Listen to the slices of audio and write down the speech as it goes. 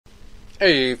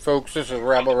Hey folks, this is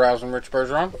Rabble Rousing Rich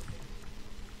Bergeron.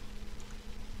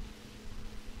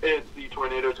 It's the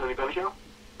Tornado Tony Penn Show.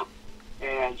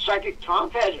 And Psychic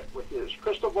Tom Paget with his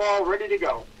crystal ball ready to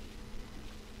go.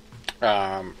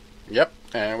 Yep,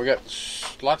 and we got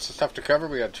lots of stuff to cover.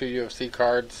 We got 2 UFC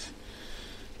cards.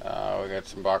 We got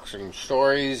some boxing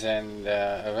stories and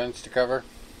events to cover.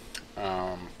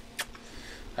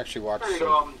 Actually watched a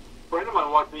friend of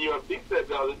mine watching the UFC said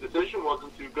the decision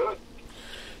wasn't too good.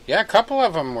 Yeah, a couple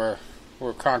of them were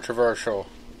controversial.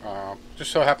 Just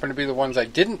so happened to be the ones I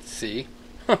didn't see.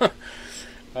 But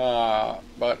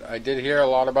I did hear a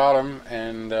lot about them,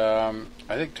 and I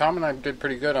think Tom and I did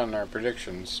pretty good on our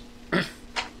predictions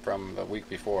from the week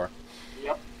before.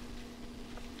 Yep.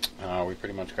 We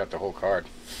pretty much got the whole card.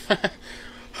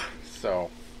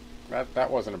 So that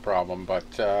wasn't a problem, but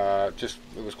just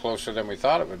it was closer than we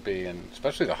thought it would be, and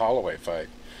especially the Holloway fight.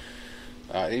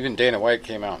 Even Dana White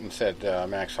came out and said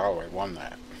Max Holloway won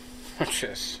that, which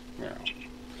is,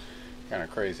 kind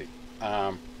of crazy.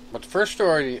 But the first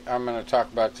story I'm going to talk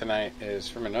about tonight is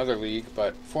from another league,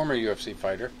 but former UFC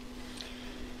fighter,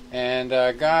 and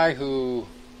a guy who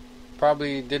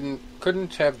probably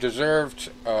couldn't have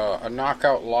deserved a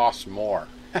knockout loss more.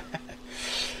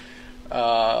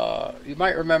 You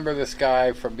might remember this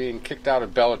guy from being kicked out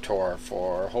of Bellator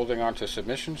for holding on to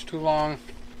submissions too long.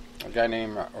 A guy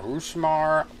named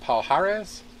Rusmar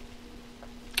Palhares,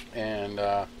 and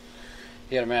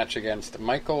he had a match against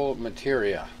Michael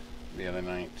Materia the other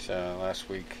night, last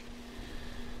week.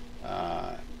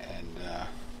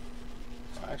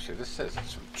 Actually, this says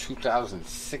it's from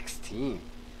 2016.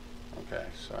 Okay,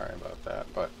 sorry about that.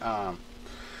 But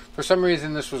for some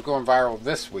reason, this was going viral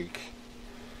this week.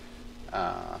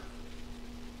 But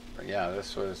yeah,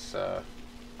 this was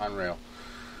unreal.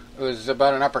 It was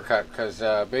about an uppercut, because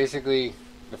basically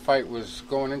the fight was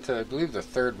going into, I believe, the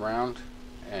 3rd round,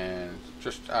 and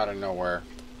just out of nowhere,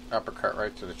 uppercut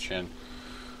right to the chin.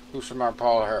 Rusmar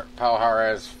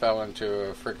Palhares fell into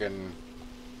a freaking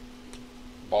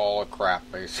ball of crap,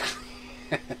 basically.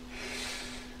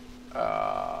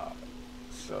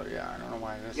 So yeah, I don't know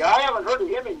why this. Yeah, I haven't heard of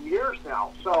him in years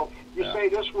now. So you say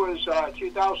this was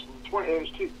 2020? It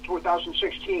was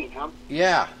 2016, huh?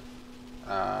 Yeah.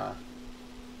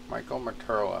 Michael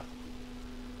Materia.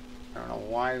 I don't know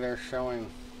why they're showing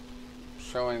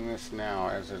this now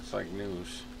as it's like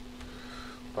news.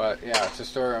 But yeah, it's a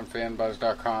story on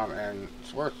fanbuzz.com, and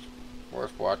it's worth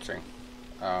watching.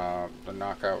 The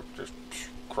knockout just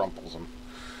crumples him.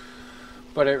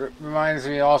 But it reminds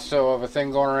me also of a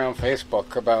thing going around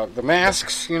Facebook about the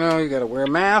masks. You got to wear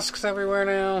masks everywhere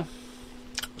now.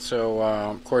 So,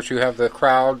 of course, you have the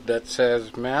crowd that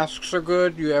says masks are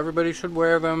good, everybody should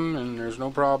wear them, and there's no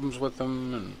problems with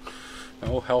them, and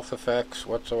no health effects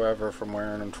whatsoever from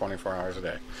wearing them 24 hours a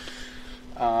day.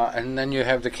 And then you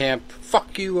have the camp,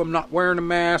 fuck you, I'm not wearing a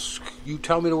mask, you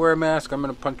tell me to wear a mask, I'm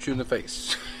going to punch you in the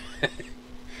face.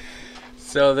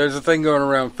 So there's a thing going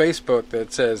around Facebook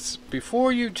that says,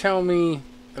 before you tell me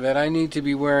that I need to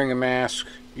be wearing a mask,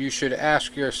 you should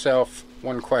ask yourself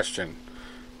one question.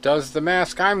 Does the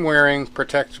mask I'm wearing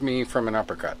protect me from an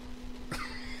uppercut?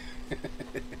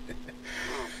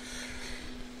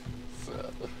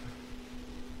 So,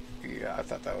 yeah, I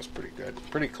thought that was pretty good.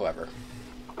 Pretty clever.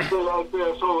 So I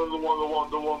saw the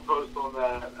one post on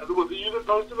that. Was it you that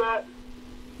posted that?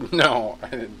 No, I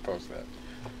didn't post that.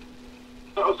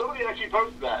 Somebody actually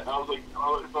posted that. I was like, I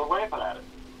was laughing at it.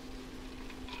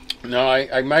 No,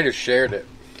 I might have shared it,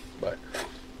 but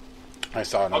I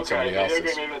saw it on somebody else's.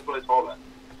 Okay, maybe that's what I saw that.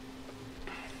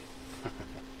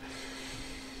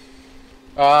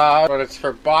 But it's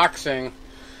for boxing.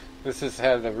 This has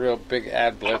had a real big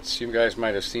ad blitz. You guys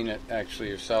might have seen it actually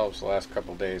yourselves the last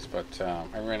couple of days, but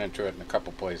I ran into it in a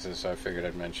couple places, so I figured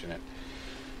I'd mention it.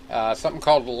 Something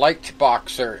called Lite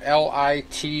Boxer,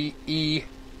 Lite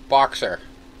Boxer.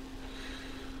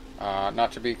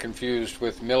 Not to be confused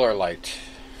with Miller Lite.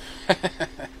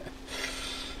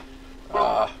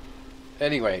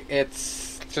 Anyway,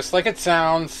 it's just like it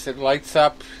sounds. It lights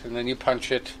up, and then you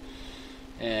punch it.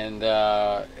 And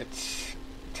it's,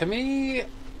 to me,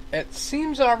 it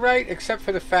seems alright, except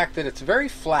for the fact that it's very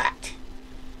flat,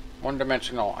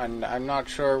 one-dimensional, and I'm not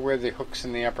sure where the hooks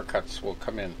and the uppercuts will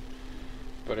come in.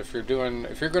 But if you're going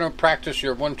to practice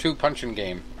your 1-2 punching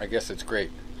game, I guess it's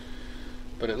great.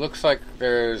 But it looks like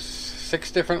there's 6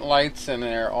 different lights, and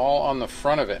they're all on the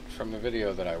front of it from the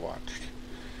video that I watched.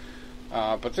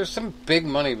 But there's some big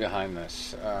money behind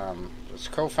this. It's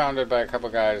co-founded by a couple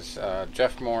guys,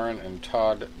 Jeff Morin and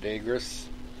Todd Dagris.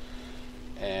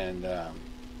 And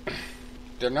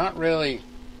they're not really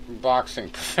boxing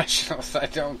professionals, I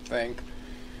don't think.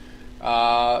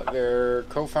 They're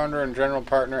co-founder and general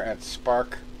partner at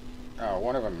Spark.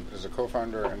 One of them is a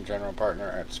co-founder and general partner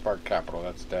at Spark Capital.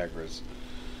 That's Dagras.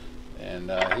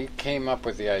 And he came up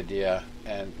with the idea,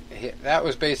 and that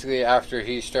was basically after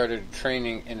he started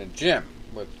training in a gym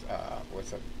with a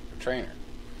trainer.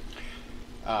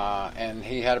 And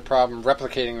he had a problem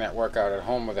replicating that workout at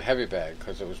home with a heavy bag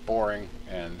because it was boring.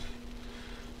 And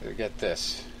get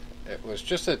this, it was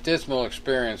just a dismal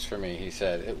experience for me, he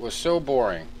said. It was so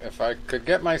boring. If I could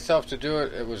get myself to do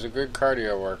it, it was a good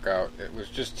cardio workout. It was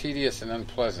just tedious and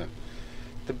unpleasant.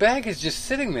 The bag is just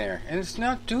sitting there, and it's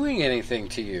not doing anything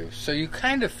to you, so you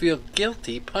kind of feel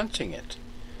guilty punching it.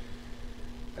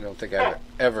 I don't think I've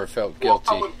ever felt guilty.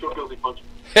 I wouldn't feel guilty punching.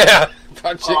 Yeah,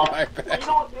 punching my bag. You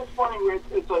know what? It's funny.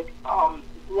 It's like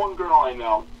one girl I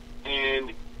know,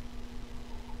 and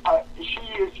she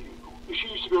used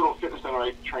to go to a fitness center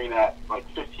I trained at like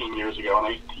 15 years ago, and I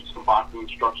used to teach some boxing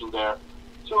instructions there.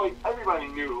 So like everybody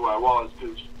knew who I was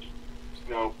because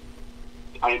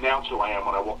I announce who I am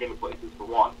when I walk into places, for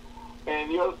one. And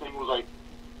the other thing was, like,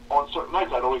 on certain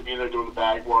nights, I'd always be in there doing the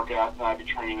bag workouts, and I'd be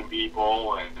training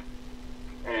people,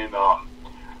 and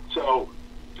so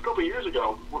a couple of years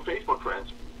ago, we're Facebook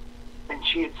friends, and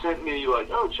she had sent me, like,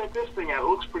 oh, check this thing out, it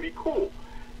looks pretty cool.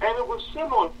 And it was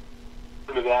similar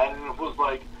to that, and it was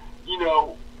like,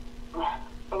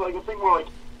 like a thing where, like,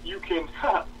 you can,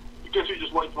 guess who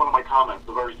just liked one of my comments,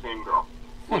 the very same girl,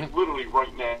 like, literally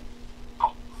right now.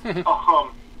 But it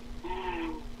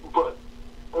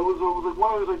was like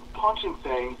one of those like punching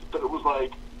things, but it was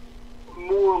like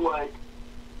more like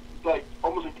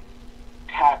almost like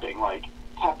tapping, like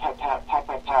tap tap tap tap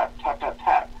tap tap tap tap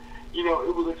tap. It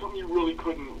was like something you really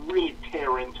couldn't really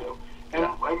tear into. And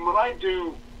when I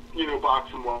do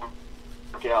boxing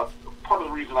workouts, part of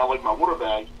the reason I like my water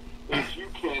bag is you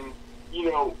can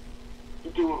do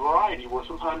a variety where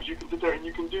sometimes you can sit there and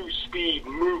you can do speed,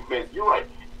 movement. You're right.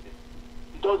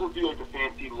 It doesn't feel like a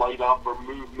fancy light up or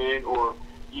movement or,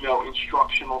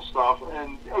 instructional stuff.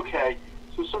 And, okay,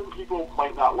 so certain people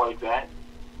might not like that.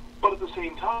 But at the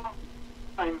same time,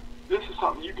 this is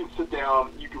something you can sit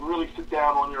down, you can really sit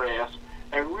down on your ass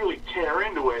and really tear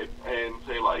into it and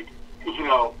say, like,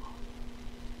 and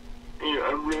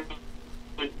really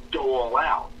go all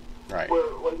out. Right.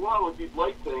 Where, like, a lot of these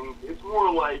light things, it's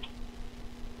more like,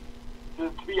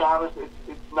 to be honest,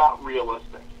 it's not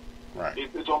realistic. Right.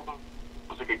 It's almost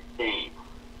like a game,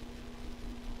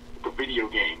 like a video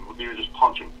game where you're just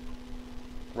punching.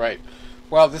 Right.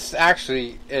 Well, this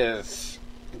actually is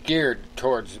geared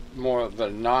towards more of the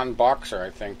non-boxer, I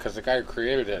think, because the guy who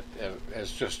created it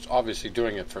is just obviously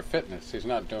doing it for fitness. He's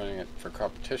not doing it for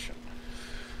competition.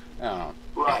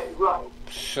 Right.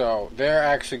 So they're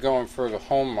actually going for the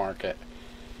home market,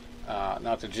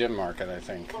 not the gym market, I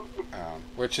think,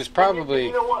 which is probably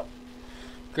you know what?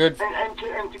 good and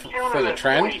to for the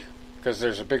trend, because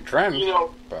there's a big trend.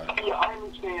 But yeah, I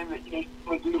understand that you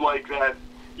do like that,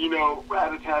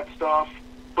 rat-a-tat stuff,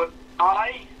 but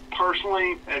I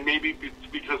personally, and maybe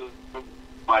it's because of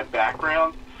my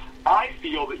background, I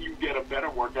feel that you get a better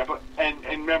workout. But and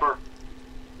remember,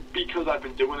 because I've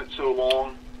been doing it so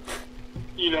long,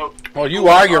 well, you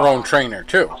are your own trainer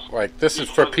too. Like, this is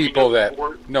for people that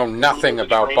know nothing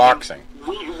about boxing.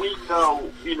 We know,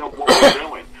 what we're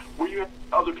doing. We have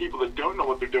other people that don't know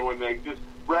what they're doing. They just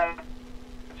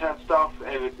rat-a-tat stuff,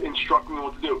 and it's instructing them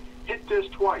what to do. Hit this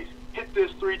twice. Hit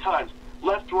this 3 times.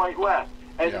 Left, right, left.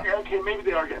 And, okay, maybe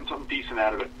they are getting something decent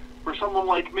out of it. For someone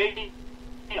like me,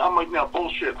 I'm like, no,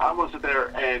 bullshit. I'm going to sit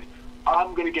there, and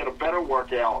I'm going to get a better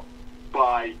workout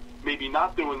by maybe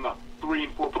not doing the 3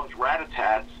 and 4 punch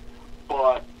rat-a-tats,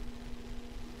 but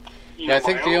I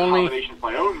think the only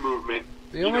movement.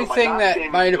 The only thing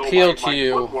that might appeal to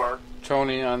you,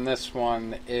 Tony, on this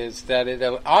one is that it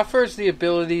offers the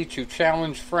ability to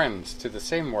challenge friends to the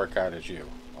same workout as you,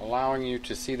 allowing you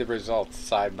to see the results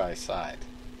side by side.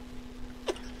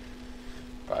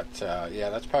 But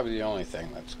that's probably the only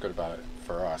thing that's good about it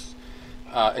for us.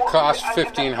 It costs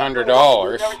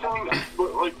 $1,500.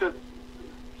 Like the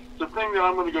thing that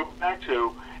I'm going to go back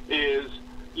to is,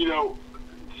 to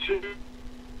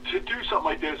do something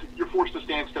like this, you're forced to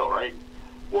stand still, right?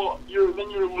 Well, you're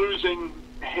losing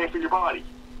half of your body,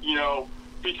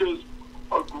 because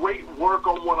a great work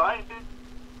on what I did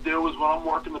there was when I'm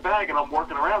working the bag and I'm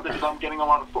working around it because I'm getting a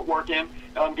lot of footwork in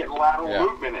and I'm getting lateral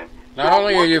movement in. Not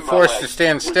only are you forced to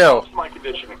stand still,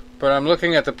 but I'm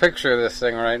looking at the picture of this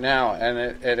thing right now, and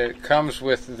it comes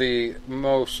with the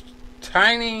most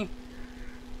tiny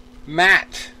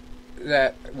mat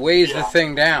that weighs the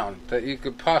thing down that you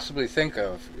could possibly think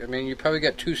of. I mean, you probably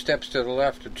get 2 steps to the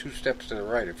left and 2 steps to the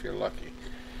right if you're lucky.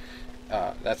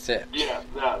 That's it. Yeah,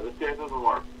 that doesn't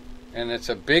work. and it's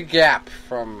a big gap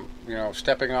from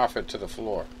stepping off it to the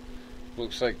floor.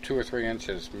 Looks like 2 or 3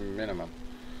 inches minimum.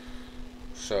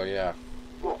 So yeah,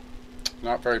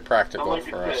 not very practical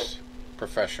for us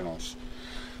professionals.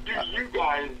 You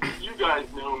guys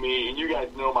know me, and you guys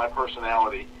know my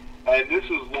personality. And this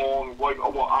is long. Like,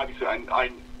 well, obviously,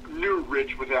 I knew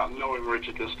Rich without knowing Rich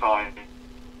at this time.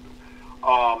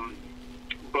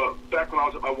 But back when I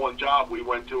was at my one job, we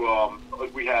went to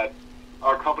we had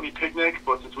our company picnic,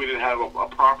 but since we didn't have a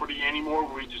property anymore,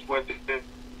 we just went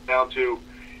down to.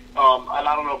 And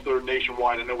I don't know if they're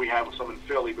nationwide. I know we have some in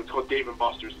Philly, but it's called Dave &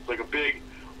 Buster's. It's like a big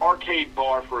arcade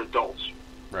bar for adults.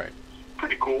 Right.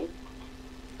 Pretty cool.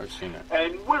 I've seen it.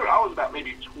 And I was about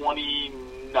maybe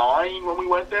 29 when we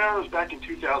went there. It was back in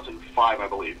 2005, I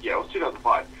believe. Yeah, it was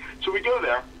 2005. So we go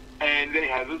there, and they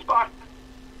had this boxing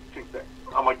thing.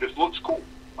 I'm like, this looks cool.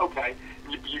 Okay.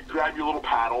 You grab your little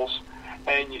paddles,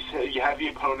 and you have the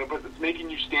opponent, but it's making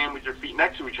you stand with your feet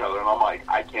next to each other. And I'm like,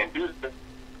 I can't do that.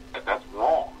 That's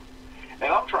wrong.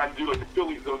 And I'm trying to do like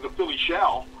the Philly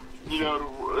shell, and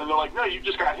they're like, no, you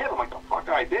just got hit. I'm like, the fuck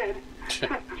I did.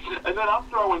 And then I'm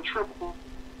throwing triple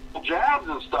jabs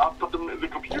and stuff, but the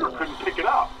computer couldn't pick it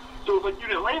up. So it was like, you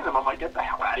didn't land them. I'm like, get the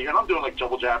hell out of here. And I'm doing like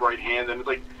double jab right hand, and it's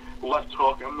like left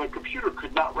hook, and the computer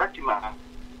could not recognize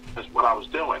what I was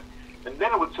doing. And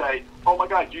then it would say, oh my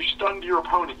God, you stunned your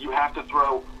opponent. You have to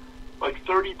throw like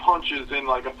 30 punches in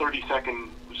like a 30-second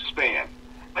span.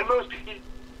 And most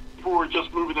people were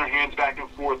just moving their hands back and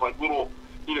forth like little,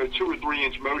 2 or 3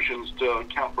 inch motions to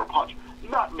count for a punch.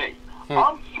 Not me.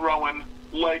 I'm throwing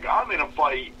like I'm in a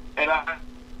fight, and I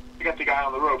got the guy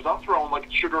on the ropes. I'm throwing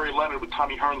like Sugar Ray Leonard with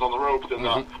Tommy Hearns on the ropes in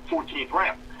the 14th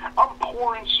round. I'm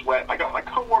pouring sweat. I got my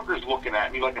coworkers looking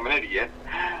at me like I'm an idiot.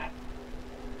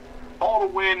 All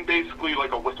to win, basically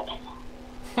like a whistle.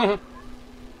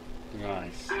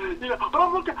 Nice. But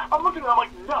I'm looking, and I'm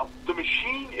like, no, the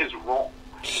machine is wrong.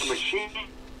 The machine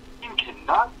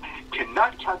cannot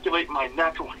calculate my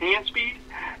natural hand speed,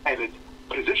 and its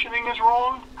positioning is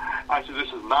wrong. I said, this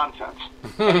is nonsense.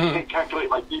 I can't calculate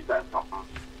my defense.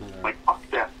 I'm like, fuck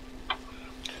that.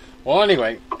 Well,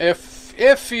 anyway,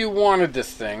 if you wanted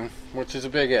this thing, which is a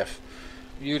big if,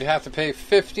 you'd have to pay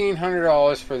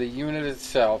 $1,500 for the unit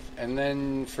itself, and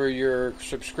then for your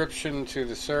subscription to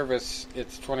the service,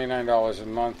 it's $29 a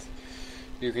month.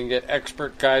 You can get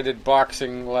expert guided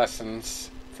boxing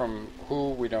lessons from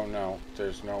who we don't know.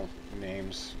 There's no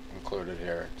names included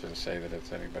here to say that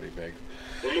it's anybody big.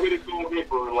 Anybody call me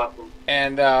for a lesson.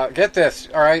 And get this,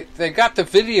 all right? They got the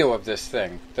video of this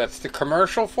thing. That's the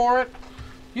commercial for it.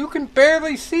 You can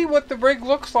barely see what the rig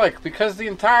looks like because the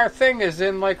entire thing is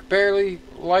in like barely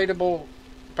lightable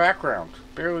background,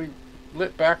 barely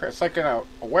lit background. It's like in a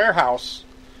warehouse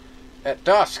at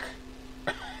dusk.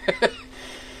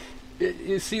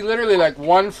 You see literally like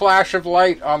one flash of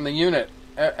light on the unit.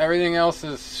 Everything else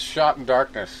is shot in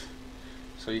darkness,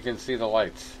 so you can see the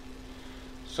lights.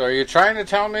 So are you trying to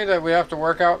tell me that we have to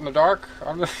work out in the dark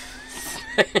on this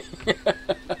thing?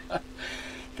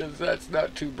 Because that's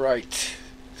not too bright.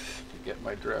 Get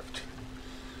my drift.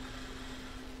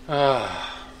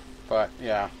 But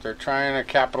yeah, they're trying to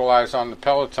capitalize on the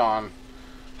Peloton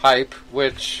hype,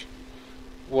 which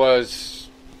was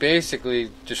basically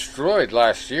destroyed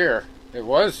last year. It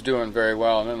was doing very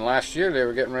well, and then last year they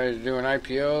were getting ready to do an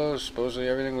IPO. Supposedly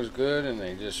everything was good, and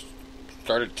they just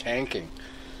started tanking.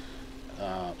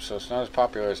 So it's not as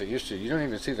popular as it used to. You don't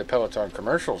even see the Peloton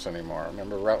commercials anymore. I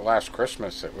remember last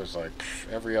Christmas it was like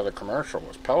every other commercial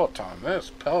was Peloton this,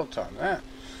 Peloton that.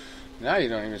 Now you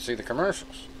don't even see the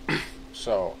commercials.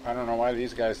 So I don't know why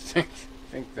these guys think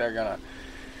they're going to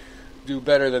do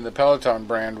better than the Peloton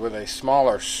brand with a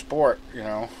smaller sport,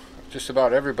 Just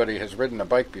about everybody has ridden a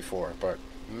bike before, but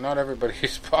not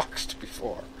everybody's boxed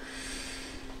before.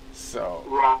 So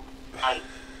Right.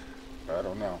 I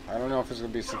don't know. I don't know if it's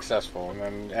going to be successful. And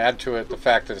then add to it the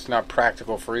fact that it's not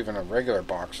practical for even a regular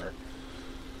boxer.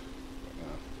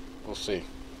 We'll see.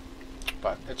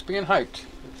 But it's being hyped.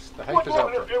 The hype is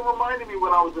out there. It reminded me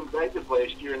when I was in Vegas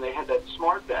last year and they had that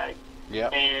smart bag. Yeah.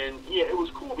 And yeah, it was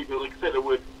cool because, like I said, it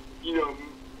would,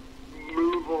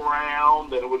 move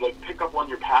around and it would like pick up on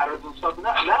your patterns and stuff. And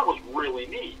that was really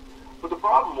neat. But the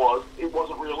problem was it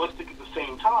wasn't realistic at the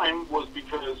same time was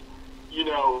because,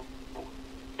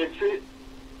 if it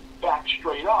back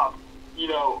straight up,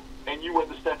 and you went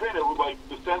to step in, it would like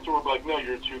the sensor would be like, no,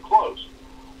 you're too close.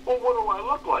 Well, what do I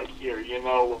look like here?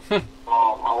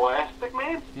 Elastic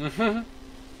Man? Mm-hmm.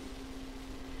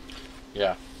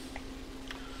 Yeah.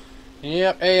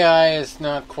 Yep, AI is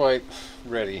not quite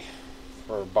ready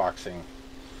for boxing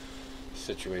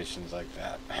situations like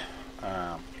that.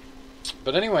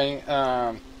 But anyway,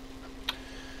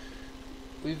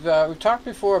 we've talked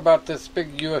before about this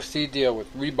big UFC deal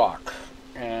with Reebok,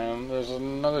 and there's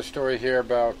another story here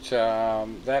about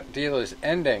that deal is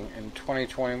ending in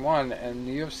 2021, and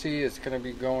the UFC is going to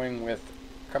be going with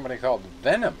a company called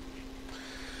Venom.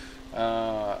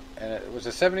 And it was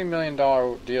a $70 million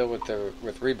deal with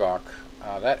Reebok.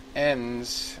 That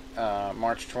ends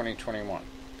March 2021.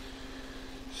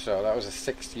 So that was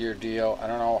a 6-year deal. I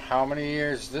don't know how many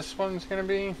years this one's going to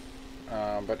be,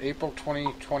 but April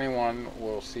 2021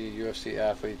 we'll see UFC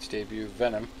athletes debut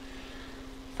Venom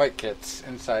fight kits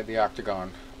inside the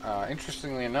octagon.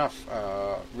 Interestingly enough,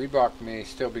 Reebok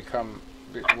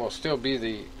will still be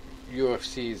the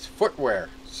UFC's footwear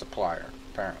supplier,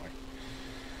 apparently.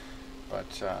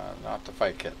 But not the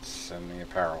fight kits and the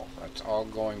apparel. That's all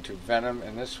going to Venom,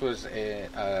 and this was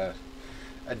a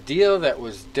deal that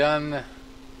was done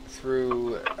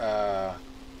through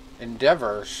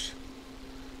Endeavor's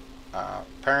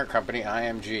parent company,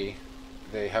 IMG.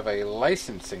 They have a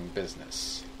licensing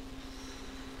business.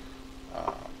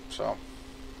 So,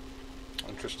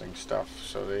 interesting stuff.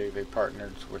 So they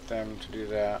partnered with them to do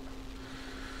that.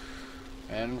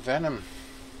 And Venom.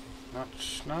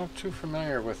 Not too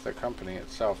familiar with the company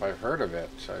itself. I've heard of it.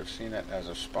 So I've seen it as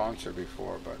a sponsor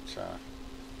before, but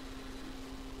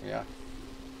yeah.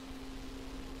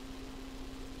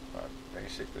 But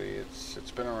basically,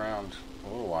 it's been around a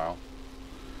little while.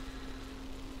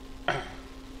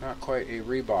 Not quite a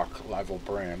Reebok level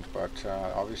brand, but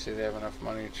obviously they have enough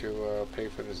money to pay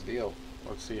for this deal.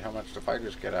 Let's see how much the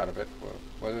fighters get out of it.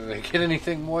 Whether they get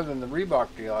anything more than the Reebok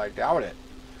deal, I doubt it.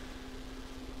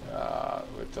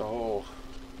 With the whole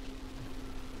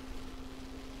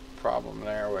problem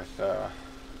there with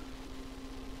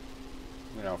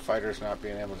fighters not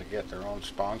being able to get their own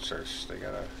sponsors, they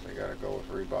gotta go with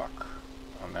Reebok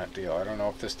on that deal. I don't know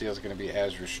if this deal is going to be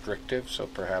as restrictive, so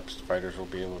perhaps the fighters will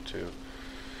be able to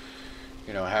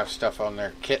have stuff on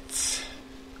their kits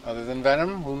other than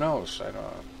Venom. Who knows? I don't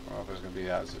know if it's going to be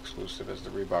as exclusive as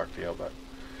the Reebok deal, but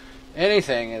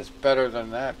anything is better than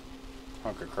that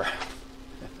hunk of crap.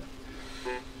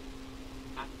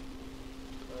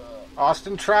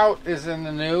 Austin Trout is in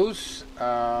the news.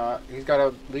 He's got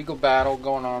a legal battle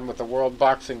going on with the World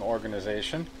Boxing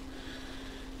Organization.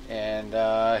 And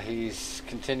he's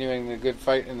continuing the good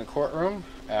fight in the courtroom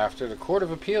after the Court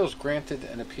of Appeals granted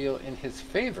an appeal in his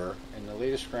favor in the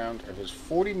latest round of his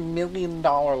 $40 million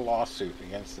lawsuit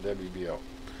against the WBO.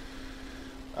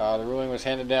 The ruling was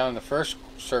handed down in the First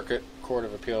Circuit Court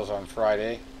of Appeals on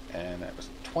Friday, and it was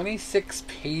a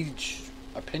 26-page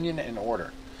opinion and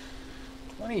order.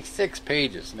 26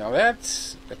 pages. Now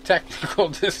that's a technical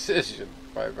decision,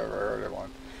 if I've ever heard of one.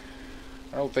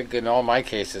 I don't think in all my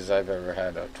cases I've ever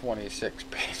had a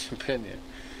 26-page opinion.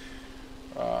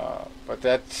 But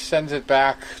that sends it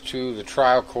back to the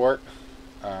trial court.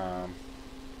 And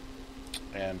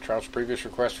Trout's previous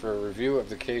request for a review of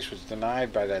the case was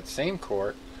denied by that same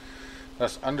court,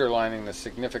 thus underlining the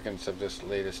significance of this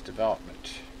latest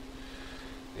development.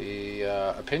 The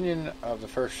opinion of the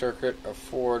First Circuit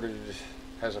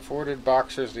has afforded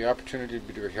boxers the opportunity to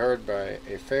be heard by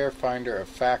a fair finder of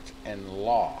fact and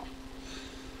law.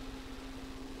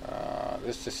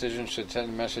 This decision should send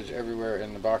a message everywhere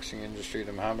in the boxing industry.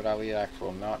 The Muhammad Ali Act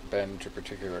will not bend to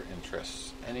particular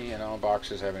interests. Any and all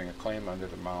boxers having a claim under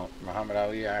the Muhammad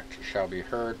Ali Act shall be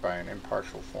heard by an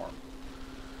impartial forum.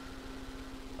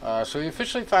 So he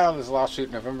officially filed his lawsuit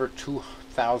in November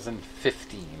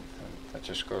 2015. And that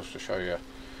just goes to show you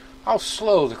how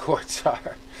slow the courts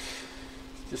are.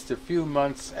 Just a few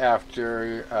months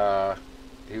after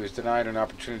he was denied an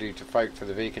opportunity to fight for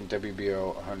the vacant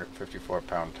WBO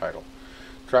 154-pound title.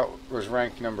 Trout was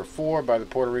ranked number 4 by the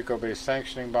Puerto Rico-based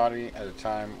sanctioning body at a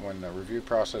time when the review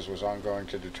process was ongoing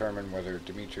to determine whether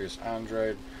Demetrius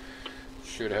Andrade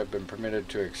should have been permitted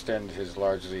to extend his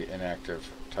largely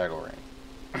inactive title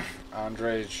reign.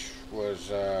 Andrade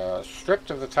was stripped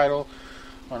of the title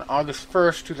on August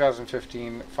 1st,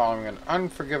 2015, following an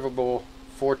unforgivable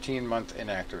 14-month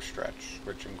inactive stretch,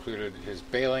 which included his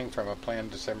bailing from a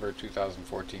planned December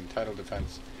 2014 title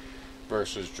defense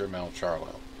versus Jermell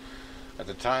Charlo. At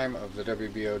the time of the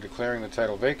WBO declaring the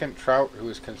title vacant, Trout, who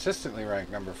is consistently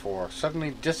ranked number 4,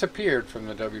 suddenly disappeared from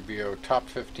the WBO top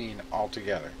 15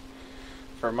 altogether.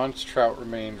 For months, Trout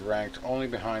remained ranked only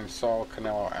behind Saul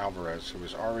Canelo Alvarez, who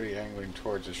was already angling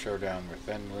towards a showdown with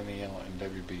then lineal and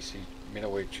WBC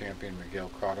middleweight champion Miguel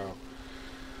Cotto,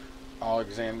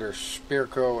 Alexander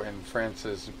Spirko, and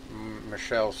France's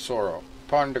Michel Soro.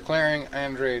 Upon declaring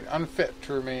Andrade unfit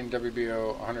to remain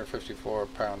WBO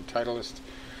 154-pound titleist,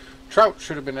 Trout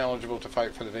should have been eligible to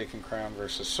fight for the vacant crown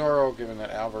versus Soro, given that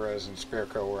Alvarez and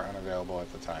Spirko were unavailable at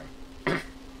the time.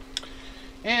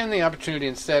 And the opportunity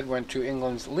instead went to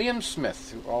England's Liam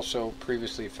Smith, who also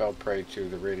previously fell prey to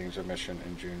the ratings omission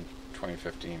in June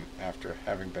 2015 after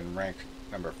having been ranked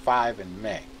number 5 in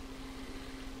May.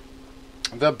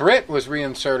 The Brit was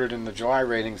reinserted in the July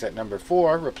ratings at number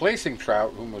 4, replacing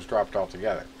Trout, whom was dropped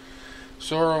altogether.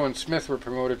 Soro and Smith were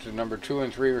promoted to number 2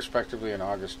 and 3 respectively in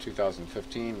August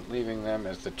 2015, leaving them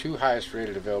as the 2 highest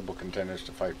rated available contenders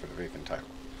to fight for the vacant title.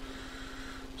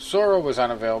 Soro was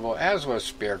unavailable, as was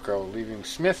Spierko, leaving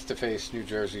Smith to face New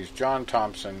Jersey's John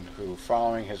Thompson, who,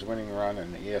 following his winning run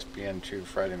in the ESPN2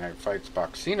 Friday Night Fights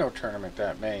Boxino tournament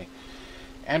that May,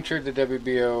 entered the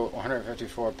WBO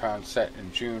 154-pound set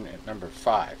in June at number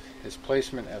 5. His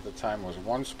placement at the time was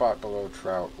 1 spot below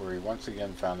Trout, where he once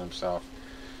again found himself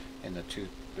in the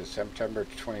September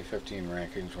 2015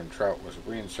 rankings when Trout was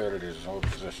reinserted in his old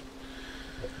position.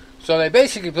 So they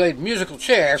basically played musical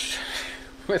chairs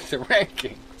with the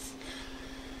rankings.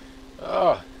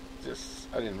 Oh,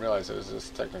 I didn't realize it was this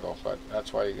technical, but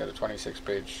that's why you got a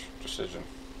 26-page decision.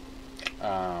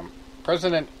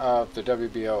 President of the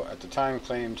WBO at the time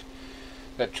claimed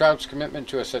that Trout's commitment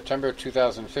to a September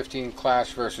 2015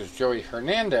 clash versus Joey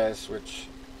Hernandez, which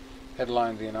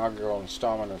headlined the inaugural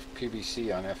installment of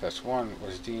PBC on FS1,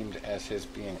 was deemed as his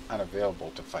being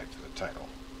unavailable to fight for the title.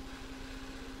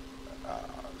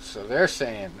 So they're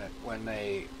saying that when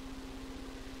it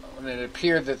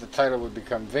appeared that the title would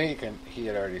become vacant, he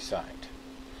had already signed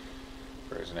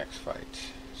for his next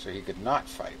fight. So he could not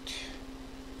fight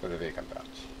for the vacant belt.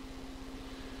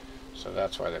 So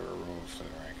that's why they were removed from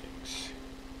the rankings.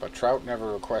 But Trout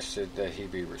never requested that he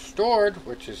be restored,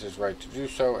 which is his right to do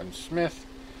so, and Smith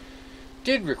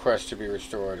did request to be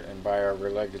restored, and by our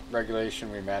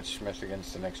regulation we matched Smith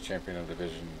against the next champion of the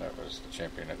division, that was the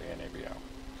champion of the NABO.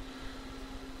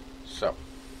 So,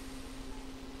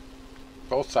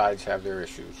 both sides have their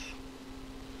issues.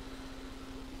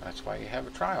 That's why you have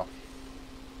a trial.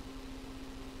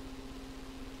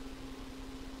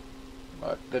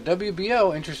 But the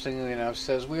WBO, interestingly enough,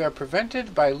 says we are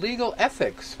prevented by legal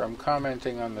ethics from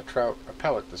commenting on the Trout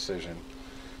appellate decision,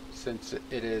 since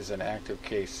it is an active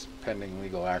case pending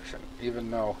legal action,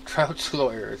 even though Trout's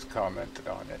lawyer has commented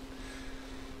on it.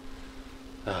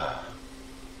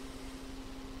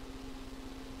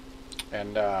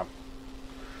 And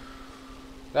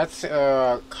that's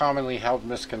a commonly held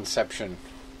misconception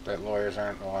that lawyers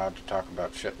aren't allowed to talk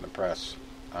about shit in the press.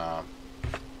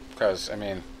 Because, I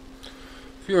mean,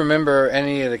 if you remember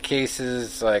any of the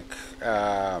cases like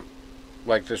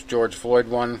this George Floyd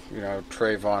one, you know,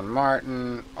 Trayvon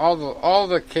Martin, all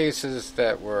the cases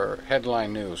that were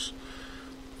headline news,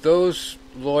 those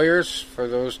lawyers for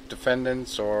those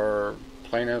defendants or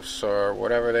plaintiffs or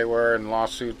whatever they were in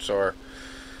lawsuits or,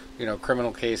 you know,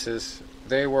 criminal cases,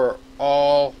 they were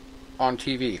all on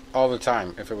TV all the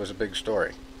time if it was a big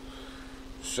story.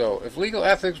 So if legal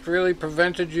ethics really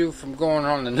prevented you from going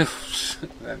on the news,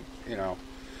 then, you know,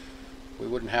 we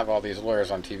wouldn't have all these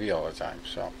lawyers on TV all the time.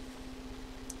 So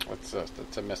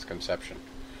that's a misconception.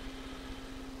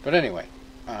 But anyway,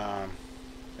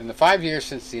 in the 5 years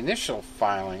since the initial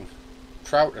filing,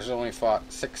 Trout has only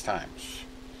fought 6 times.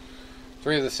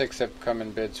 3 of the 6 have come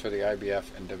in bids for the IBF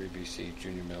and WBC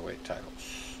junior middleweight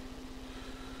titles.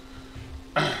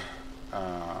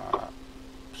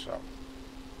 So,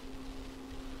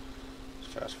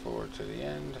 let's fast forward to the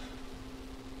end.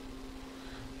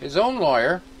 His own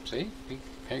lawyer, see,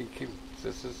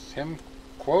 this is him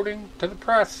quoting to the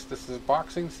press. This is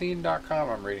BoxingScene.com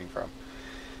I'm reading from.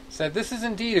 Said, "This is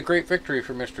indeed a great victory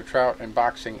for Mr. Trout and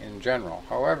boxing in general.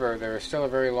 However, there is still a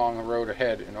very long road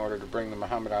ahead in order to bring the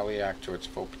Muhammad Ali Act to its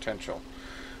full potential.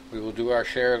 We will do our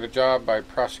share of the job by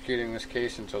prosecuting this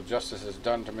case until justice is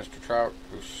done to Mr. Trout,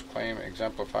 whose claim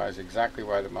exemplifies exactly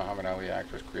why the Muhammad Ali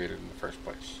Act was created in the first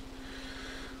place.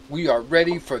 We are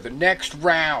ready for the next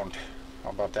round." How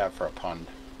about that for a pun?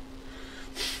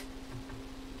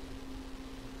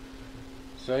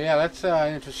 So yeah, that's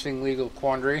an interesting legal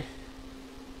quandary.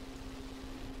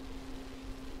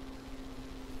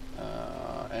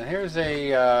 And here's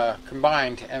a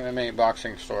combined MMA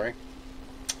boxing story.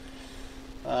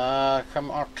 Come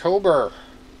October,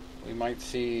 we might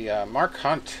see Mark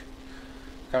Hunt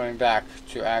coming back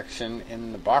to action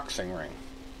in the boxing ring,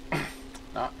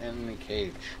 not in the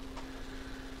cage.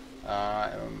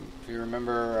 If you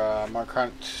remember, Mark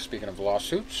Hunt, speaking of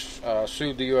lawsuits,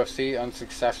 sued the UFC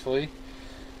unsuccessfully.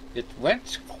 It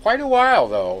went quite a while,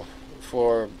 though,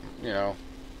 for, you know,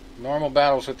 normal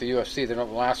battles with the UFC. They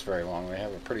don't last very long. They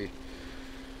have a pretty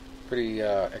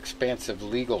expansive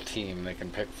legal team they can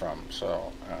pick from.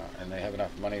 So, and they have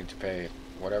enough money to pay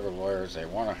whatever lawyers they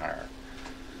want to hire.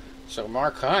 So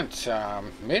Mark Hunt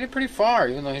made it pretty far,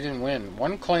 even though he didn't win.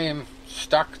 One claim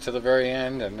stuck to the very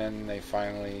end, and then they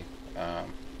finally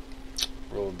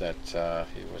ruled that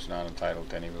he was not entitled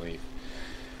to any relief.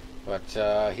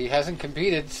 But he hasn't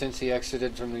competed since he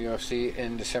exited from the UFC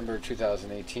in December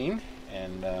 2018,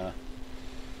 and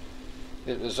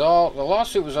the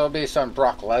lawsuit was all based on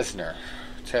Brock Lesnar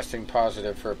testing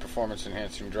positive for a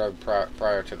performance-enhancing drug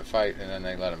prior to the fight, and then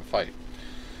they let him fight.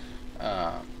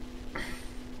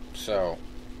 So,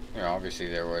 obviously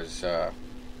there was a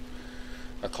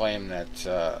claim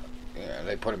that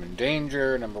they put him in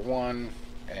danger, number one,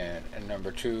 and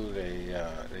number two, they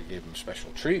gave him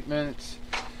special treatment.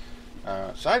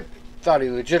 So I thought he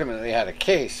legitimately had a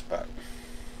case, but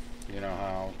you know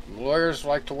how lawyers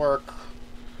like to work.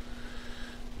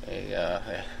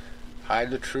 They hide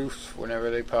the truth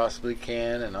whenever they possibly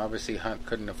can, and obviously Hunt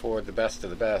couldn't afford the best of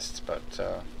the best, but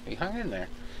he hung in there.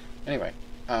 Anyway,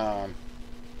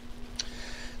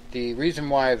 the reason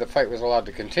why the fight was allowed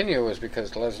to continue was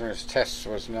because Lesnar's test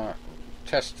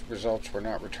results were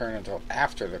not returned until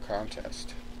after the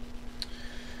contest.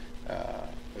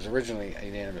 It was originally a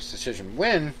unanimous decision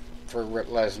win for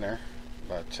Lesnar,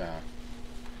 but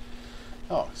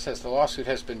it says the lawsuit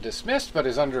has been dismissed but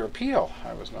is under appeal.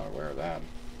 I was not aware of that.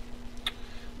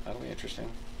 That'll be interesting.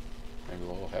 Maybe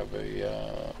we'll have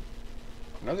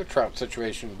another Trout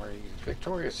situation where he's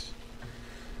victorious.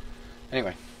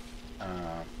 Anyway,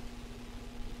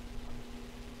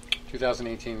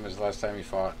 2018 was the last time he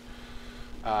fought.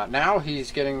 Now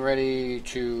he's getting ready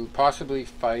to possibly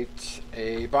fight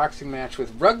a boxing match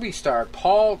with rugby star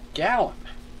Paul Gallen.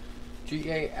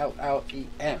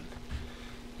 Gallen.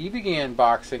 He began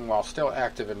boxing while still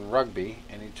active in rugby,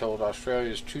 and he told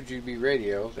Australia's 2GB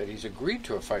Radio that he's agreed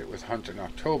to a fight with Hunt in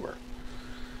October.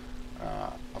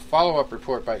 A follow-up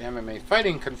report by MMA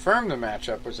Fighting confirmed the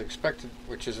matchup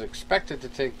which is expected to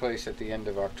take place at the end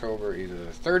of October, either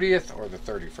the 30th or the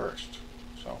 31st.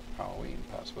 So, Halloween,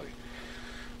 possibly.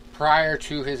 Prior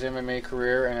to his MMA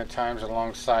career, and at times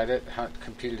alongside it, Hunt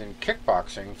competed in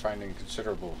kickboxing, finding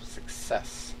considerable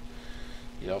success.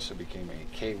 He also became a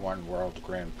K1 World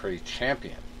Grand Prix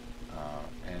champion,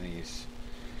 and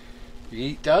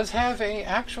he does have an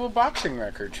actual boxing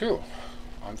record too.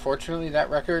 Unfortunately, that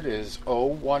record is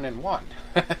 0-1-1.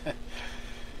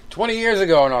 20 years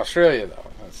ago in Australia,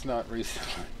 though. That's not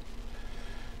recently.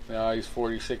 Now he's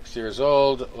 46 years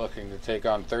old, looking to take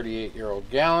on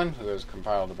 38-year-old Gallen, who has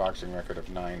compiled a boxing record of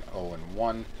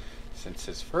 9-0-1 since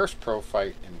his first pro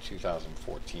fight in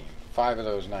 2014. 5 of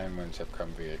those 9 wins have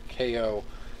come via KO,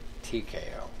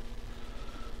 TKO.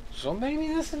 So maybe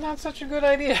this is not such a good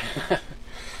idea.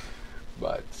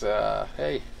 But,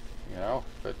 hey,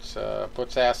 if it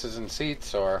puts asses in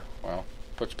seats, or,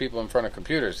 puts people in front of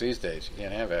computers these days. You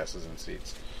can't have asses in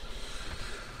seats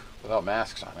without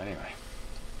masks on, anyway.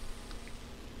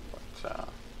 But,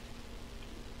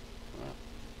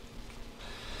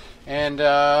 and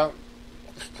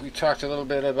we talked a little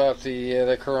bit about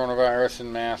the coronavirus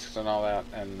and masks and all that,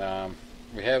 and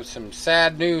we have some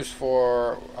sad news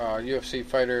for UFC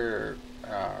fighter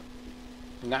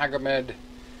Nurmagomedov,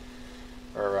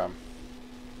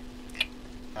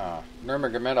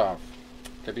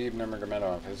 Khabib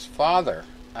Nurmagomedov. His father,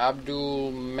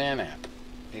 Abdul Manap,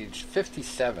 age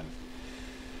 57,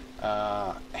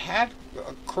 had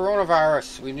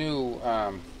coronavirus. We knew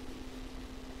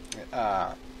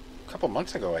a couple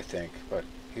months ago, I think, but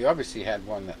he obviously had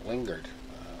one that lingered,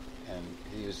 and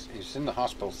he was in the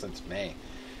hospital since May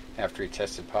after he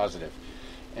tested positive.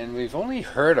 And we've only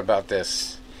heard about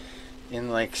this in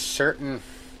certain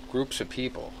groups of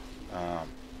people, and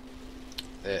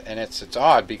it's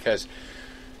odd because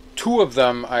 2 of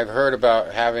them I've heard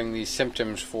about having these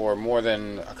symptoms for more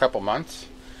than a couple months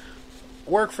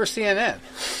work for CNN.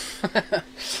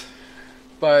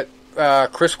 But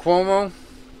Chris Cuomo,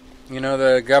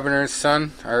 the governor's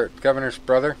son, or governor's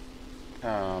brother,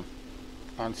 on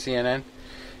CNN.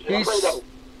 Fredo.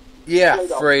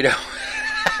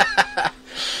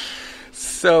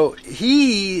 So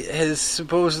he is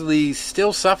supposedly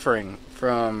still suffering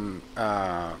from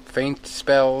faint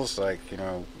spells,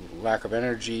 lack of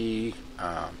energy,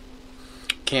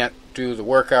 can't do the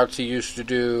workouts he used to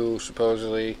do,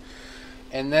 supposedly.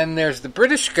 And then there's the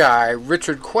British guy,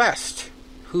 Richard Quest,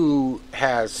 who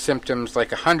has symptoms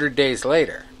 100 days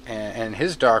later, and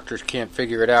his doctors can't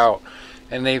figure it out,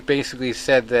 and they've basically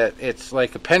said that it's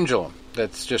like a pendulum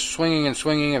that's just swinging and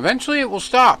swinging. Eventually it will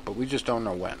stop, but we just don't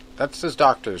know when. That's his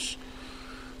doctor's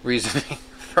reasoning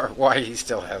for why he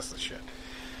still has the shit.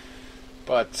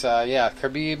 But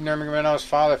Khabib Nurmagomedov's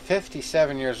father,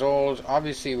 57 years old,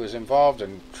 obviously was involved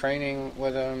in training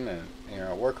with him and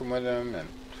working with him, and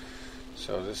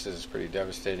so this is pretty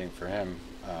devastating for him.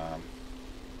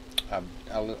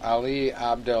 Ali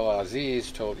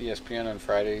Abdelaziz told ESPN on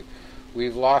Friday,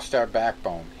 "We've lost our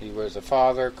backbone. He was a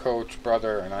father, coach,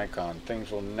 brother, and icon.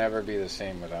 Things will never be the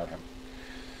same without him."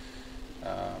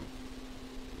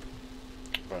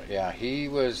 But yeah, he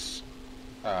was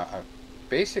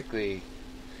basically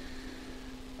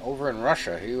over in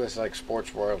Russia. He was like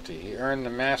sports royalty. He earned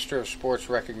the Master of Sports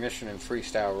Recognition in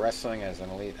Freestyle Wrestling as an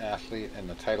elite athlete and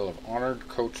the title of Honored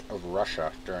Coach of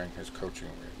Russia during his coaching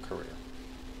career.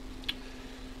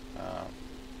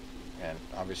 And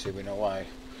obviously we know why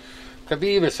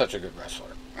Khabib is such a good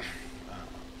wrestler,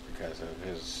 because of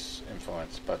his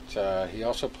influence. But he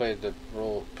also played the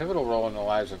pivotal role in the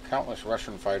lives of countless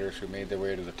Russian fighters who made their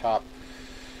way to the top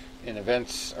in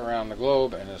events around the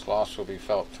globe, and his loss will be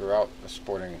felt throughout the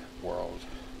sporting world,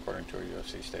 according to a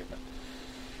UFC statement.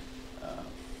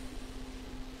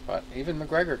 But even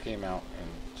McGregor came out and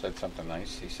said something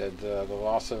nice. He said, the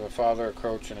loss of a father, a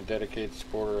coach, and a dedicated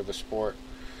supporter of the sport.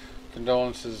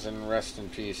 Condolences and rest in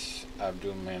peace,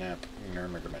 Abdulmanap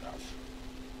Nurmagomedov.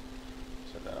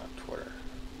 Said that on Twitter.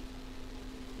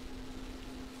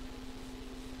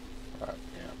 But,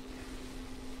 yeah.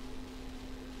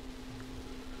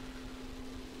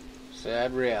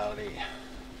 Sad reality.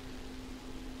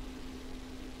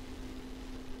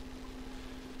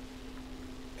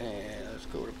 And let's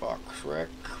go to Box Rec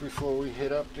before we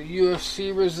hit up the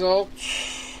UFC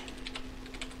results.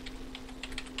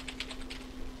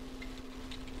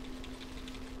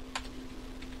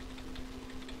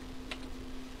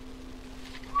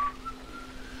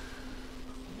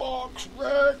 Box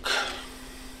Rec.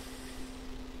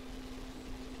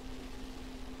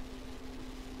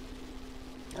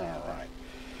 Alright.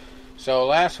 So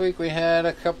last week we had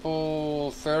a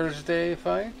couple Thursday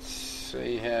fights.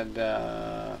 We had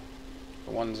the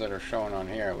ones that are shown on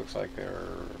here. It looks like they're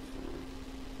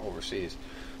overseas.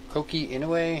 Koki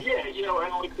Inoue. Yeah,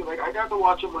 and like I got to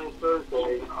watch him last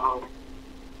Thursday.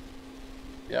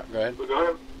 Yeah, go ahead. Go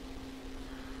ahead.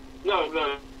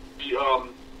 No.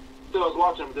 I was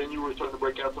watching, but then you were starting to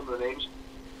break out some of the names.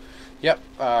 Yep,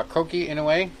 Koki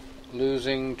Inoue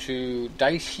losing to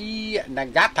Daishi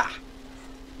Nagata.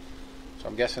 So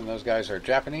I'm guessing those guys are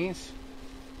Japanese.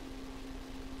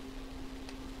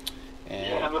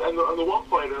 And the one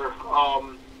fighter,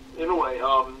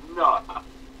 Inoue, no,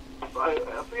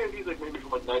 I think he's like maybe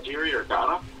from like Nigeria or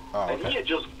Ghana, okay. And he had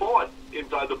just fought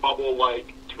inside the bubble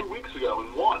like 2 weeks ago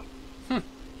and won.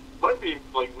 Might be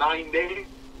like 9 days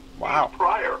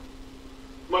prior.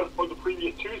 Might have been the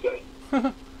previous Tuesday.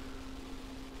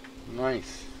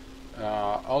 Nice.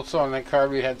 Also on that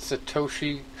card we had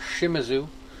Satoshi Shimizu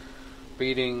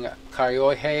beating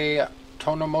Kyohei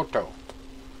Tonomoto.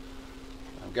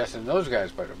 I'm guessing those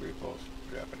guys better be both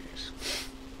Japanese.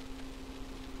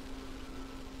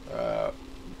 I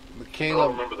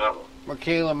don't remember that one.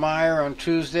 Michaela Meyer on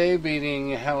Tuesday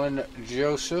beating Helen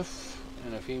Joseph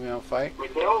in a female fight.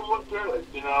 Michaela looked good,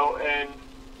 and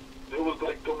it was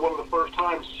like one of the first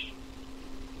times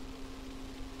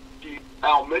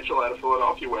Al Mitchell out of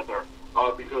Philadelphia with her,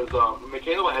 because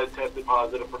Michaela had tested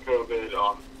positive for COVID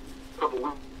a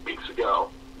couple weeks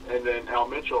ago, and then Al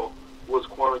Mitchell was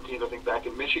quarantined, I think, back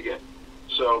in Michigan.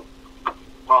 So,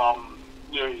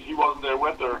 he wasn't there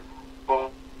with her,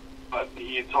 but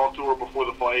he had talked to her before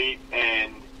the fight,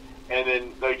 and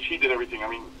then like she did everything. I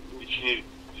mean, she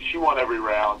won every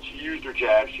round. She used her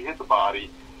jab. She hit the body,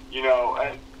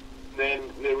 and then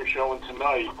they were showing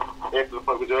tonight, after the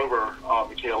fight was over,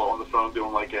 Michaela on the phone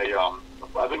doing like a,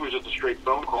 I think it was just a straight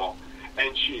phone call,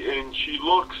 and she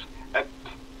looks at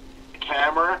the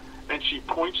camera and she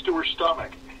points to her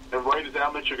stomach, and right as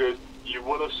Al Mitchell goes, "You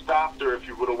would have stopped her if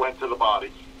you would have went to the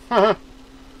body."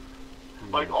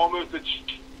 Like almost that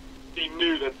she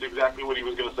knew that's exactly what he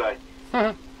was going to say.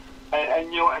 And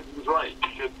he was right,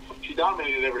 because she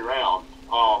dominated every round,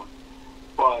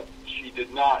 but she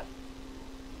did not.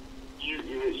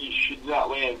 You should not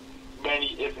land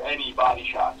many, if any, body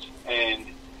shots. And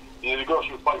the girl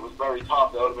she was fighting was very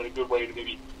tough. That would have been a good way to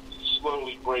maybe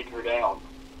slowly break her down.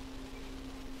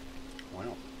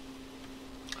 Wow.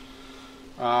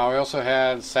 We also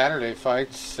had Saturday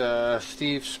fights.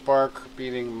 Steve Spark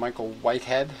beating Michael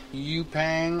Whitehead.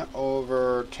 Yupang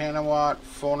over Tanawat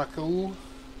Fonaku.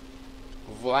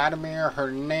 Vladimir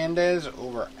Hernandez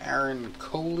over Aaron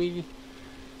Coley.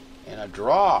 And a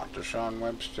draw to Sean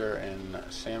Webster and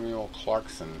Samuel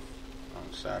Clarkson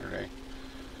on Saturday.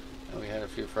 And we had a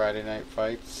few Friday night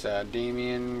fights.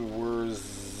 Damian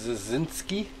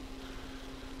Wierzinski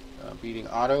beating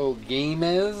Otto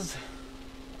Gamez.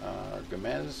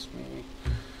 Gamez, maybe.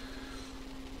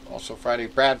 Also Friday,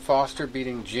 Brad Foster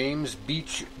beating James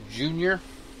Beach Jr.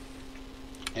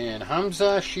 And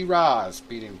Hamza Shiraz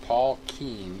beating Paul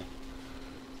Keane.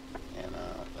 And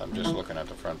I'm just looking at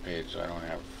the front page, so I don't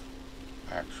have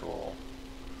actual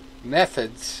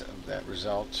methods of that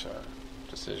result,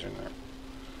 decision, or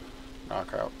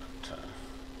knockout. But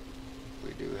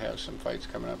we do have some fights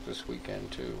coming up this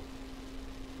weekend, too.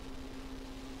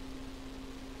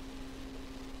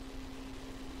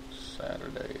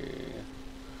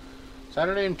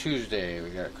 Saturday and Tuesday, we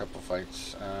got a couple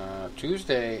fights.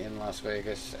 Tuesday in Las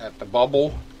Vegas at the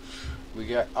Bubble, we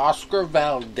got Oscar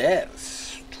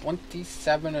Valdez,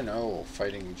 27-0,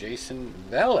 fighting Jason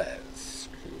Velez,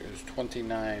 who is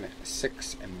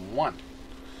 29-6-1 on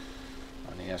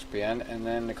ESPN. And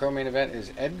then the co-main event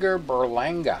is Edgar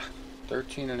Berlanga,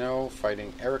 13-0,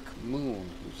 fighting Eric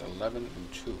Moon, who's 11-2.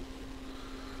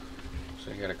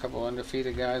 So you got a couple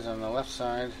undefeated guys on the left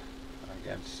side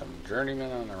against some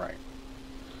journeymen on the right.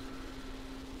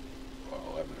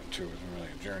 Well, 11-2 isn't really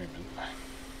a journeyman.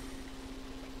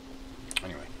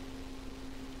 Anyway,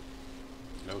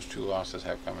 those two losses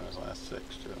have come in his last 6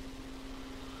 too.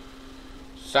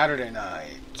 Saturday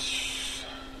night.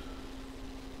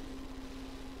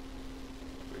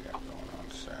 What we got going on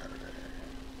Saturday?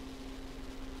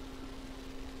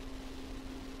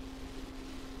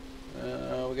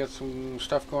 We got some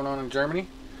stuff going on in Germany.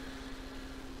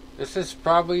 This is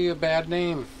probably a bad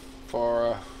name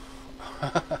for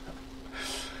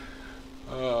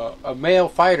a male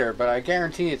fighter, but I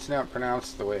guarantee it's not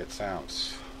pronounced the way it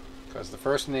sounds. Because the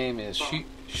first name is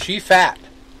Shifat.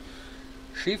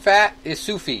 Shifat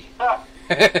Isufi.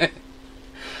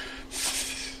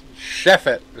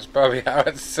 Shefet is probably how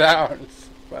it sounds,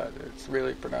 but it's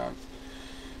really pronounced.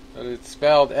 But it's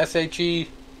spelled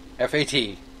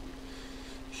S-H-E-F-A-T.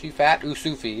 Shifat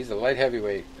Usufi, he's a light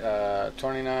heavyweight,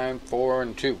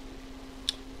 29-4-2.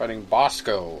 Fighting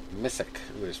Bosco Misic,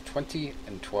 who is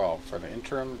 20-12 for the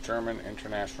interim German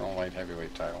international light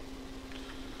heavyweight title.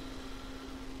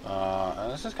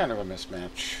 This is kind of a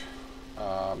mismatch.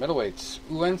 Middleweights,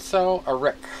 Uenso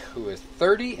Arik, who is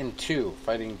 30-2,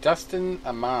 fighting Dustin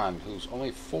Aman, who's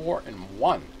only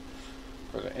 4-1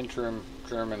 for the interim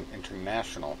German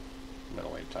international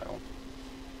middleweight title.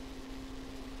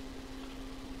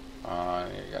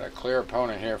 You got a clear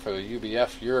opponent here for the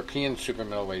UBF European Super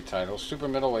Middleweight title. Super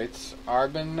Middleweights,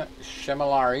 Arben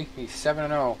Shemalari, he's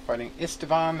 7-0, fighting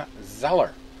Istvan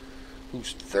Zeller,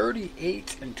 who's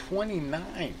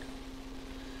 38-29.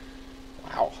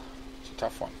 Wow, it's a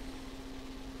tough one.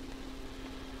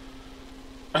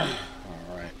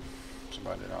 Alright, that's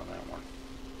about it on that one.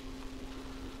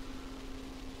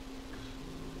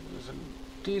 There's a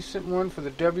decent one for the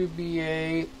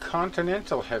WBA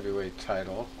Continental Heavyweight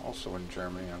title, also in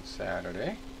Germany on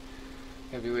Saturday.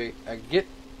 Heavyweight Agit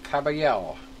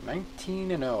Kabayel,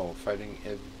 19-0, fighting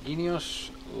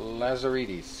Evgenios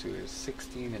Lazaridis, who is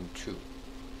 16-2.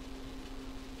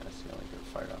 That's the only good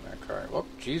fight on that card. Oh,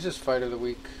 Jesus fight of the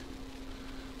week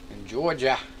in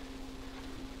Georgia.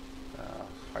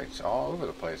 Fights all over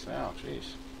the place now.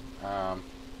 Jeez.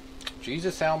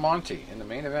 Jesus Almonte in the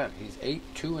main event. He's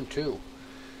 8-2-2.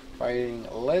 Fighting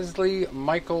Leslie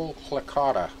Michael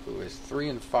Klakota, who is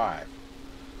 3-5. So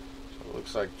it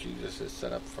looks like Jesus is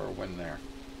set up for a win there.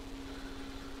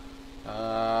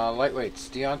 Lightweights,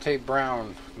 Deontay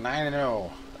Brown,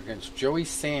 9-0, against Joey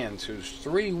Sands, who's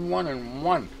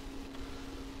 3-1-1.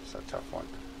 It's a tough one.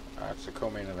 That's the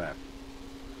co-main event.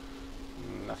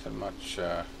 Nothing much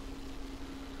in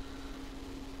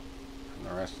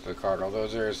the rest of the card. Although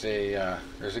there's a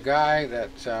guy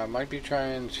that might be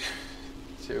trying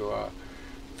to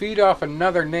feed off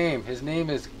another name. His name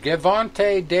is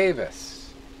Gevonte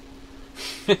Davis.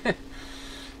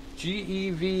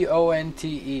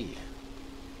 Gevonte.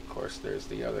 Of course, there's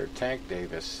the other Tank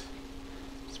Davis.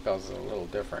 Spells it a little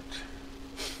different.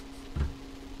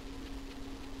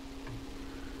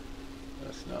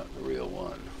 That's not the real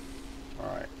one.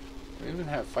 Alright. We even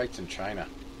have fights in China.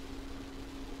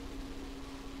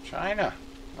 China.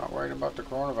 Not worried about the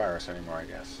coronavirus anymore, I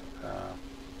guess.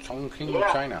 Chongqing,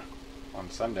 China, on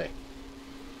Sunday.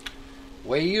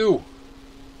 Wei Yu.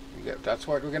 That's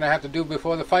what we're going to have to do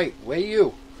before the fight. Wei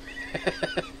Yu.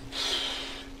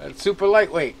 That's super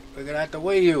lightweight. We're going to have to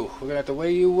weigh you. We're going to have to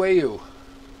weigh you.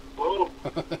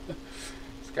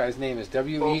 This guy's name is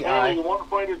W-E-I. Well, one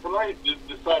fighter tonight just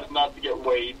decided not to get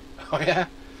weighed. Oh, yeah?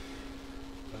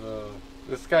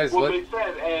 This guy's... Well, they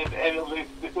said, and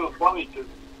it was funny because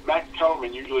Max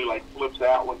Kellerman usually flips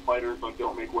out when fighters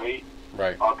don't make weight.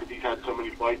 Right. Because he's had so many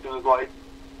fights in his life.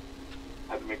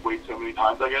 Had to make weight so many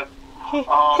times, I guess.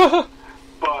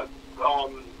 But,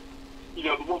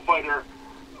 the one fighter,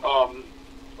 and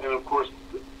of course,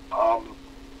 I'm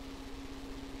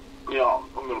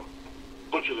going to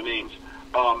butcher the names,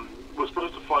 was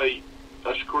supposed to fight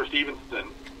Shakur Stevenson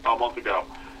a month ago,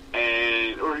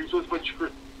 or he was supposed to fight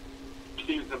Shakur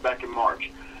Stevenson back in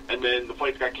March, and then the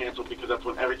fights got canceled because that's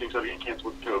when everything started getting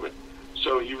canceled with COVID.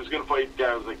 So he was going to fight a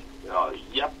guy who was like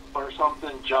Yep or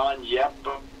something, John Yep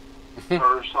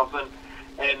or something,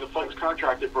 and the fight was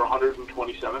contracted for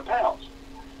 127 pounds.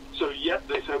 So Yep,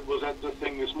 they said, was at the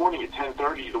thing this morning at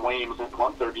 10:30. The weigh-in was at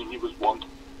 1:30, and he was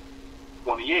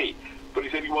 128. But he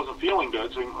said he wasn't feeling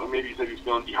good, so maybe he said he was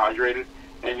feeling dehydrated,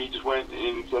 and he just went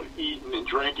and started eating and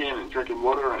drinking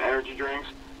water and energy drinks.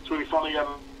 So when he finally got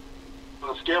on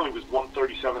the scale, he was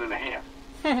 137 and a half,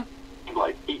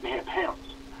 like 8.5 pounds.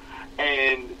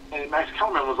 And Max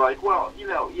Kellerman was like, well,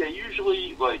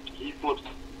 usually, like, he flips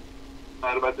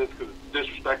out about this because it's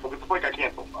disrespectful, but the fight got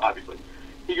canceled, obviously.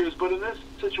 He goes, but in this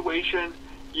situation,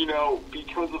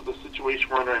 because of the situation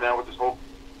we're in right now with this whole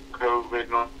COVID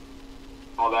and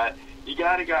all that, you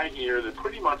got a guy here that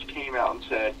pretty much came out and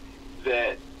said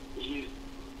that he's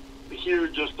here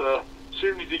just as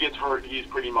soon as he gets hurt, he's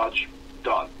pretty much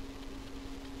done.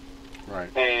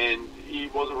 Right. And he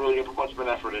wasn't really going to put much of an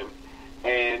effort in.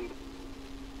 And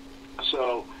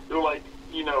so they're like,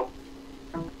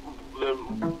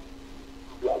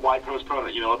 why postpone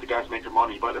it? Let the guys make their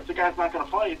money. But if the guy's not going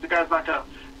to fight, if the guy's not going to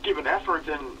give an effort,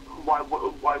 then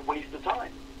why waste the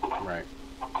time? Right.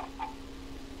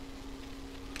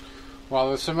 Well,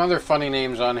 there's some other funny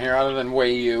names on here other than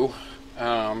Wei Yu.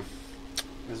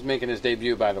 He's making his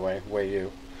debut, by the way, Wei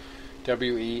Yu.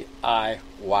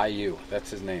 Weiyu. That's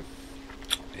his name.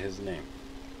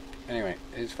 Anyway,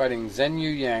 he's fighting Zhen Yu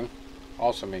Yang,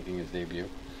 also making his debut.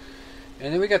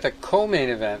 And then we got the co-main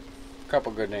event. A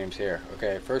couple good names here.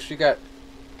 Okay, first you got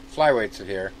flyweights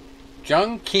here.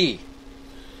 Jung Ki.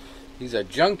 He's a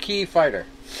junkie fighter.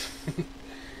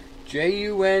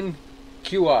 Junqi.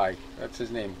 That's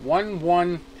his name.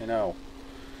 1-1-0.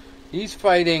 He's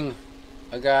fighting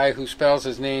a guy who spells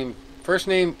his name, first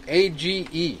name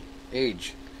A-G-E.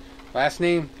 Age. Last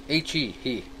name H-E.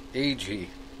 He. Age-E.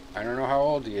 I don't know how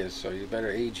old he is, so you better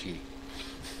age-E.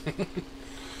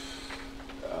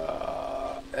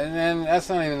 And then that's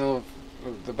not even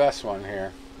the best one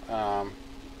here.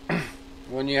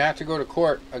 When you have to go to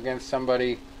court against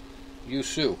somebody, you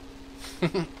sue.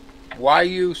 Why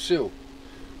you sue?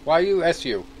 Why you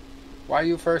S-U? Why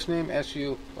you first name,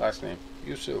 S-U, last name?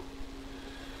 You sue.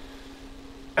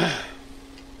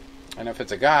 And if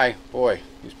it's a guy, boy,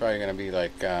 he's probably going to be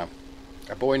like, A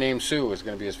Boy Named Sue is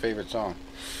going to be his favorite song.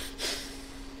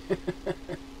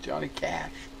 Johnny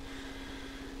Cash.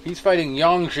 He's fighting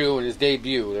Yongzhu in his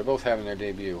debut. They're both having their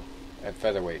debut at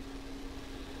featherweight.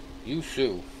 You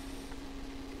Sue.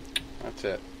 That's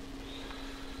it.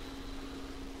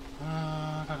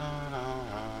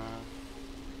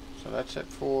 So that's it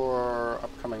for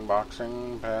upcoming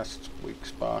boxing, past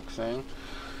week's boxing.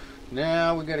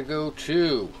 Now we got to go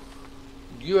to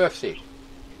UFC.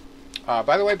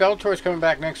 By the way, Bellator is coming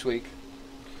back next week,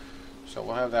 so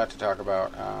we'll have that to talk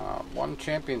about. One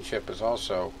Championship is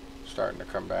also starting to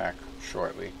come back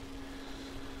shortly.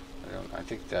 I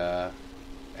think the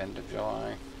end of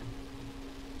July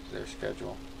is their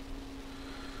schedule.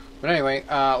 But anyway,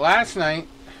 last night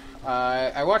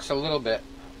I watched a little bit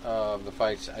of the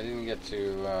fights. I didn't get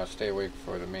to stay awake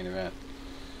for the main event.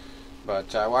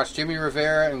 But I watched Jimmy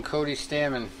Rivera and Cody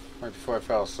Stamann right before I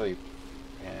fell asleep.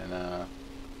 And a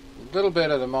little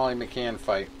bit of the Molly McCann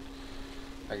fight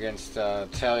against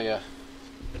Talia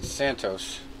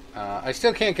Santos. I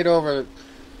still can't get over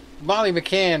Molly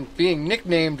McCann being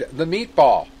nicknamed the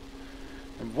Meatball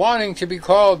and wanting to be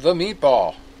called the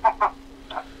Meatball.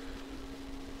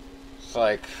 It's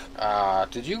like,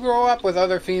 did you grow up with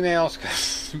other females?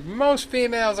 'Cause most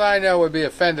females I know would be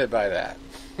offended by that.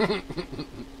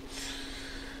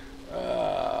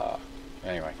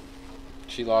 Anyway,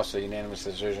 she lost a unanimous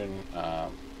decision.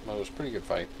 Well, it was a pretty good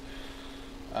fight.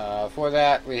 For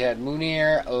that, we had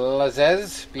Munir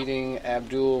Lazzez beating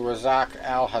Abdul Razak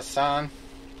Al Hassan.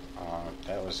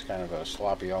 That was kind of a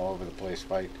sloppy, all over the place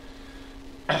fight,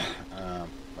 but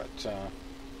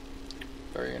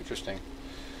very interesting.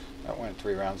 That went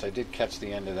 3 rounds. I did catch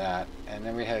the end of that. And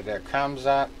then we had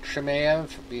Khamzat Chimaev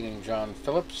beating John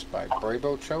Phillips by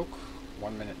Bravo choke,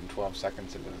 1 minute and 12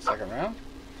 seconds into the second round.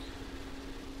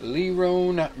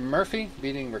 Lerone Murphy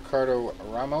beating Ricardo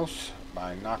Ramos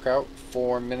by knockout,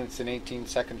 4 minutes and 18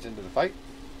 seconds into the fight.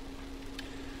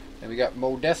 Then we got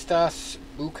Modestas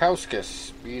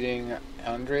Bukauskas beating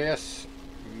Andreas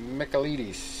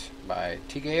Michailidis by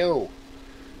TKO.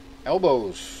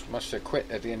 Elbows. Must have quit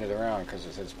at the end of the round because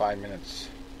it says 5 minutes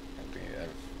at the end of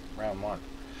round 1.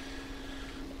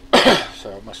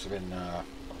 So it must have been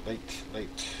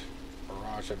late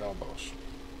barrage of elbows.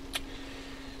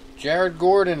 Jared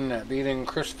Gordon beating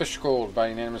Chris Fishgold by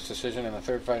unanimous decision in the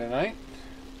third fight of the night.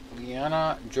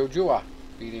 Liana Jojua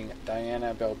beating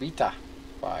Diana Belbita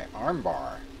by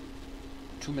armbar.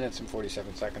 2 minutes and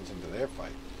 47 seconds into their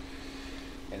fight.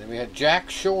 And then we had Jack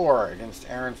Shore against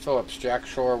Aaron Phillips. Jack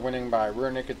Shore winning by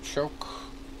rear naked choke.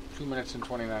 2 minutes and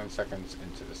 29 seconds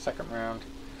into the second round.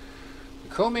 The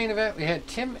co-main event, we had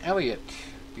Tim Elliott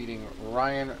beating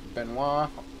Ryan Benoit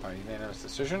by unanimous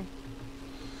decision.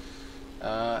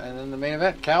 And then the main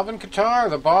event, Calvin Kattar,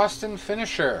 the Boston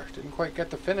finisher. Didn't quite get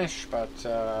the finish, but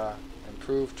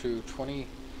improved to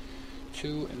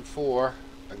 22-4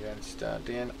 against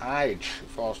Dan Ige, who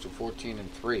falls to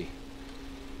 14-3.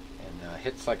 And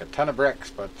hits like a ton of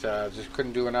bricks, but just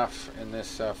couldn't do enough in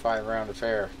this 5-round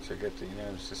affair to get the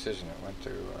unanimous decision. It went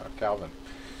to Calvin.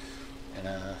 And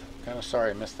kind of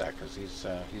sorry I missed that, because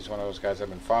he's one of those guys I've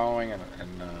been following, and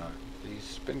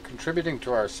he's been contributing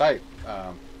to our site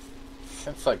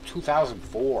since like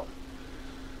 2004.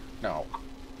 No,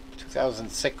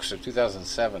 2006 or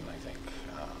 2007, I think,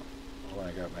 was when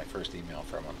I got my first email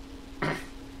from him.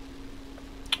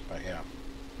 But yeah,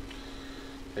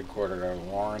 headquartered out of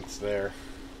Lawrence there,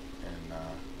 and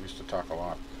we used to talk a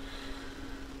lot.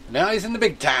 Now he's in the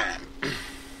big time.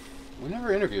 We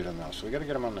never interviewed him though, so we got to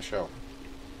get him on the show.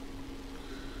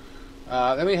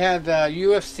 Then we had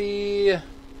UFC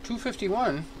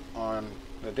 251 on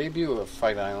the debut of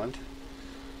Fight Island,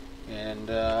 and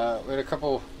we had a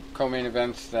couple co-main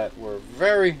events that were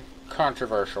very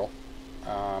controversial.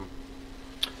 Of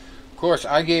course,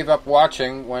 I gave up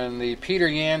watching when the Peter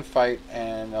Yan fight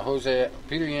and the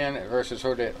Peter Yan versus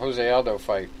Jose Aldo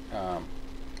fight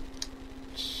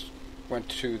went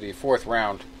to the fourth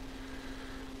round.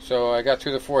 So I got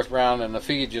through the fourth round, and the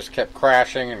feed just kept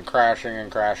crashing and crashing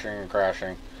and crashing and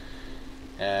crashing.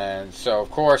 And so,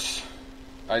 of course,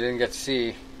 I didn't get to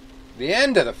see the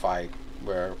end of the fight,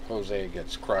 where Jose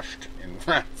gets crushed in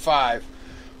round 5.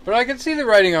 But I could see the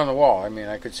writing on the wall. I mean,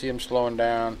 I could see him slowing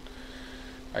down.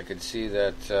 I could see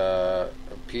that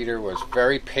Peter was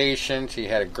very patient. He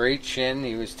had a great chin.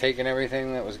 He was taking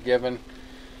everything that was given.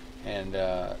 And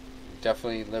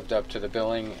definitely lived up to the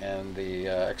billing and the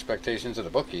expectations of the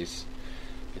bookies,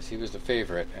 because he was the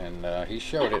favorite, and he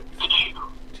showed it.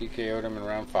 TKO'd him in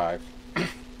round 5.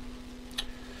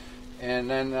 And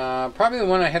then probably the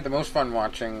one I had the most fun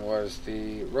watching was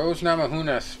the Rose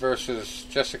Namajunas versus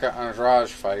Jessica Andrade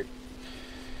fight.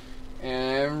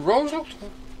 And Rose looked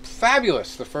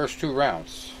fabulous the first 2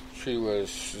 rounds. She was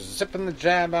zipping the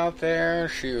jab out there.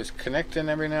 She was connecting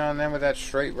every now and then with that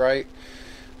straight right.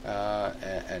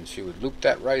 And she would loop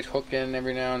that right hook in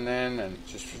every now and then, and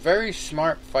just very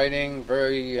smart fighting,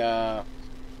 very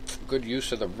good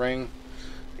use of the ring,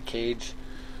 the cage,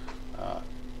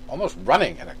 almost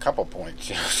running at a couple points,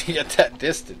 to get that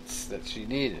distance that she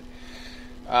needed.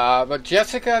 But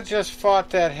Jessica just fought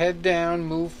that head down,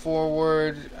 move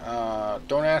forward,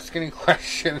 don't ask any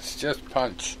questions, just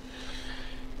punch.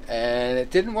 And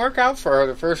it didn't work out for her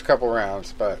the first couple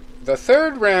rounds, but the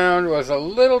third round was a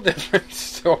little different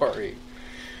story.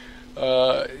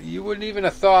 You wouldn't even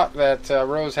have thought that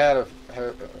Rose had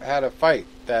a fight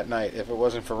that night if it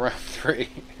wasn't for round 3.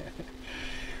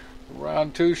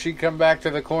 Round 2, she'd come back to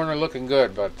the corner looking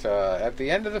good, but at the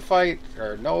end of the fight,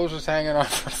 her nose was hanging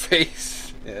off her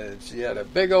face. She had a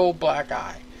big old black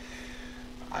eye.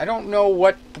 I don't know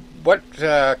what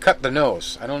cut the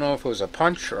nose. I don't know if it was a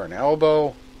punch or an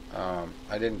elbow.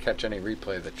 I didn't catch any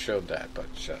replay that showed that, but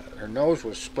her nose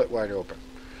was split wide open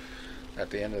at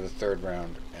the end of the third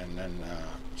round, and then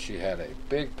she had a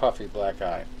big puffy black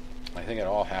eye. I think it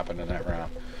all happened in that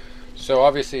round. So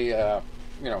obviously, a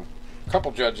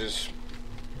couple judges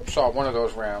saw one of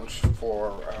those rounds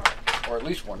for, or at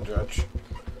least one judge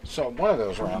saw one of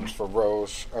those rounds for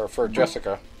Rose, or for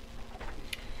Jessica.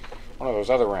 One of those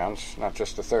other rounds, not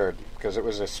just the third, because it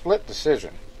was a split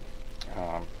decision.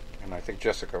 And I think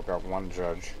Jessica got one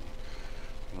judge,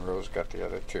 and Rose got the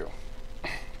other 2.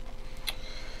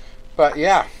 But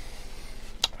yeah,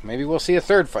 maybe we'll see a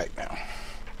third fight now.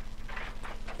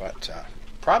 But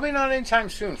probably not anytime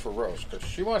soon for Rose, because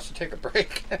she wants to take a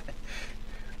break.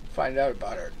 Find out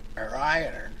about her eye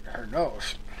and her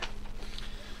nose.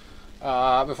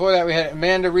 Before that, we had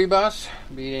Amanda Ribas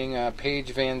beating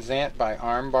Paige Van Zant by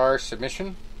armbar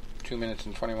submission. 2 minutes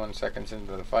and 21 seconds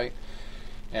into the fight.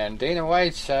 And Dana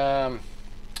White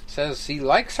says he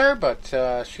likes her,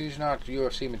 but she's not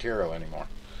UFC material anymore.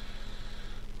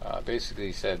 Basically,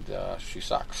 he said she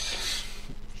sucks.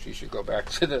 She should go back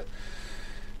to the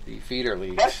feeder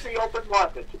leagues. That's the open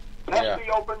market. That's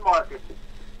the open market.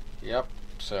 Yep.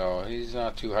 So he's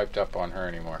not too hyped up on her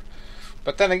anymore.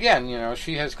 But then again,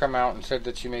 she has come out and said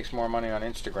that she makes more money on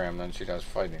Instagram than she does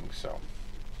fighting, so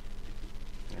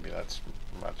maybe that's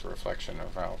a reflection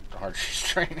of how hard she's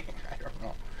training. I don't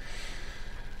know.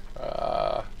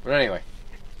 But anyway,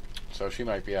 so she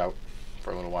might be out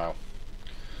for a little while.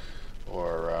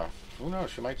 Or, who knows,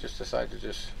 she might just decide to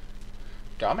just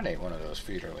dominate one of those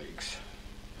feeder leagues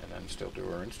and then still do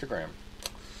her Instagram.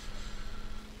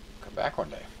 Come back one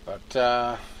day. But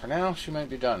for now, she might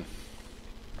be done.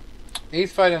 8th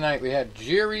fight of the night, we had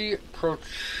Jiri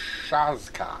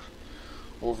Prochazka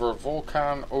over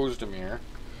Volkan Ozdemir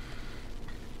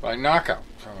by knockout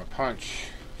from a punch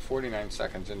 49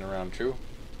 seconds into round 2.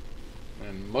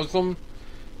 And Muslim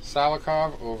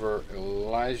Salikov over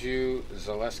Elijah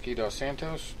Zaleski dos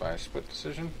Santos by split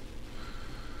decision.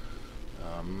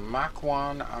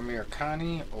 Makwan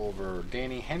Amirkhani over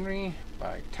Danny Henry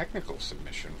by technical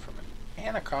submission from an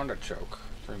anaconda choke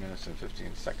 3 minutes and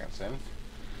 15 seconds in.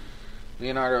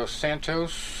 Leonardo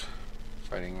Santos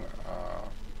getting a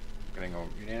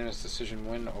unanimous decision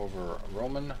win over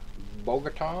Roman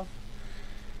Bogatov.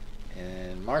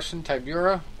 And Marcin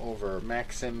Tybura over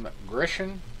Maxim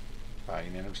Grishin by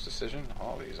unanimous decision.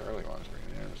 All these early ones were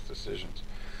unanimous decisions.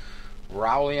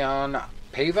 Raulian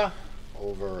Pava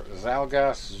over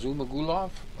Zalgas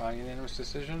Zumagulov by unanimous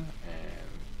decision. And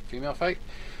female fight,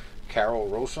 Carol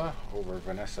Rosa over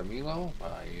Vanessa Milo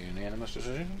by unanimous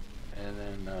decision.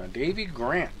 And then Davy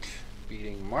Grant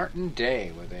beating Martin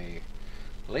Day with a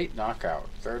late knockout,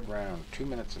 3rd round, 2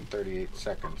 minutes and 38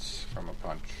 seconds from a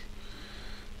punch.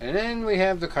 And then we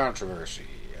have the controversy.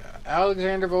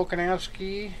 Alexander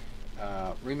Volkanovski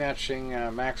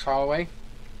rematching Max Holloway.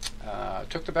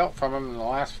 Took the belt from him in the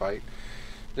last fight.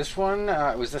 This one,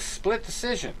 it was a split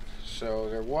decision. So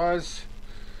there was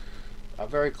a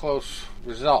very close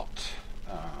result,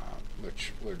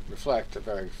 which would reflect a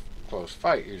very close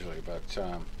fight usually. But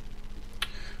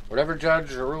whatever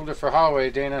judge ruled it for Holloway,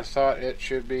 Dana thought it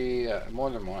should be more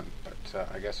than one. But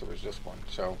I guess it was just one.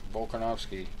 So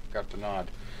Volkanovski got the nod.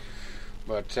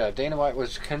 But Dana White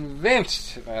was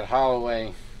convinced that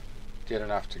Holloway did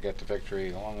enough to get the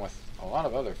victory, along with a lot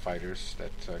of other fighters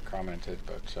that commented.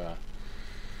 But,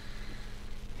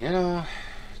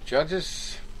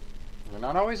 judges are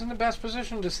not always in the best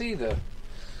position to see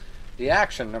the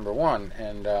action, number one.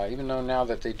 And even though now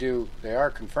that they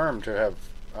are confirmed to have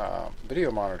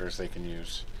video monitors they can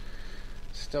use,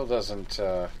 still doesn't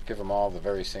give them all the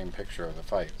very same picture of the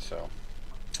fight. So,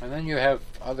 and then you have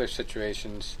other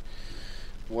situations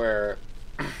where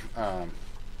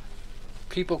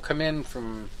people come in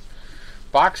from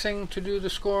boxing to do the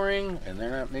scoring, and they're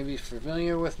not maybe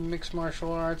familiar with mixed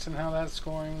martial arts and how that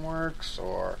scoring works,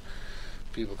 or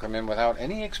people come in without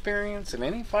any experience in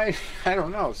any fight. I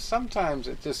don't know. Sometimes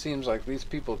it just seems like these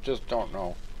people just don't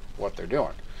know what they're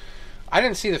doing. I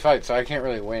didn't see the fight, so I can't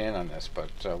really weigh in on this, but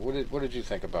what did you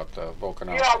think about the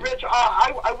Volkanovski? Yeah, Rich,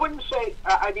 I wouldn't say,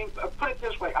 put it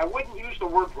this way, I wouldn't use the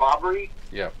word robbery.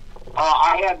 Yeah.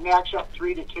 I had Max up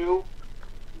 3-2,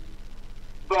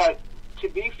 but to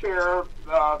be fair,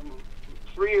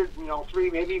 three,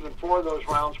 maybe even 4 of those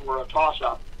rounds were a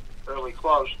toss-up, fairly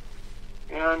close,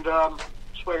 and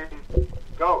that's where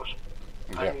it goes.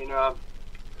 Yeah. I mean, like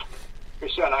I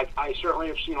said, I certainly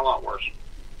have seen a lot worse.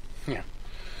 Yeah.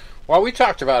 Well, we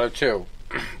talked about it too.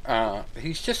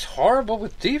 He's just horrible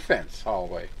with defense,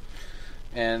 Holloway,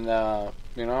 and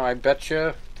I bet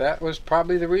you that was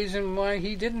probably the reason why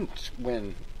he didn't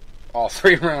win all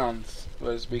 3 rounds,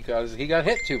 was because he got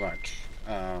hit too much.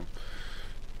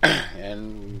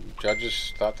 And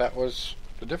judges thought that was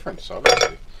the difference,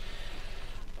 obviously.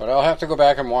 But I'll have to go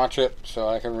back and watch it so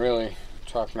I can really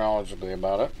talk knowledgeably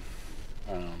about it.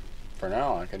 For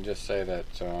now, I can just say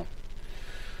that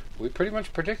we pretty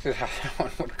much predicted how that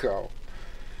one would go.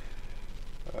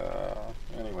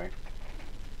 Anyway.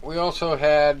 We also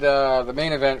had the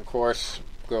main event, of course,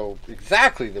 go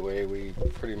exactly the way we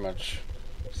pretty much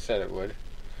said it would.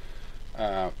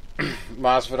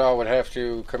 Masvidal would have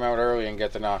to come out early and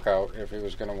get the knockout if he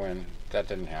was going to win. That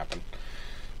didn't happen.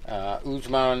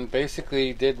 Usman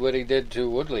basically did what he did to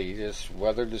Woodley. He just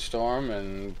weathered the storm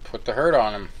and put the hurt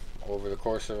on him over the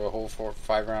course of a whole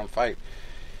 5-round fight.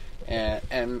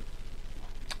 And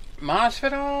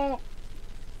Masvidal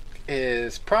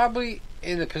is probably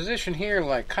in the position here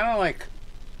kind of like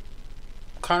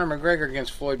Conor McGregor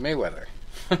against Floyd Mayweather.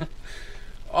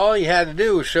 All he had to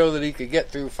do was show that he could get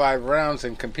through 5 rounds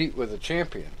and compete with a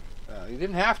champion. He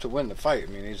didn't have to win the fight.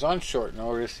 I mean, he's on short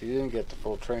notice. He didn't get the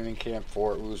full training camp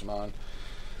for Usman.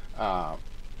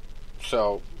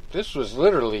 So this was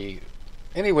literally,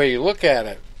 any way you look at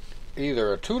it,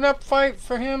 either a tune-up fight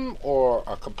for him or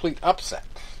a complete upset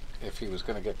if he was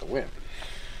going to get the win.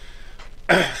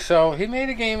 So he made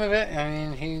a game of it. I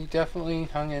mean, he definitely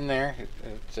hung in there.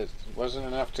 It wasn't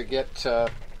enough to get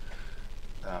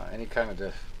any kind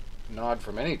of nod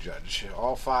from any judge.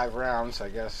 All 5 rounds, I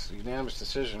guess, unanimous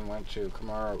decision went to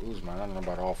Kamaru Usman. I don't know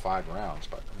about all 5 rounds,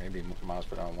 but maybe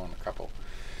Masvidal won a couple.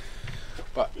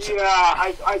 But yeah,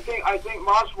 I think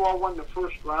Masvidal won the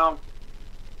first round,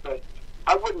 but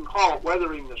I wouldn't call it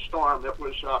weathering the storm. It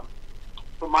was,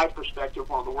 from my perspective,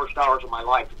 one of the worst hours of my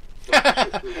life.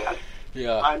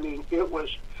 Yeah. I mean, it was,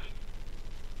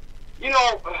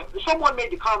 someone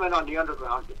made the comment on the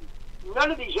Underground.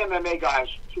 None of these MMA guys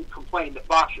should complain that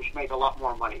boxers make a lot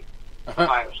more money at the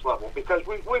highest level, because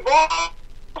we've all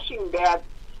seen bad,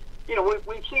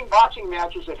 we've seen boxing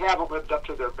matches that haven't lived up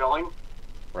to their billing.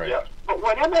 Right. Yeah. But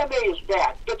when MMA is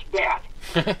bad, it's bad.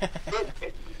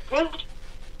 This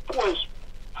was,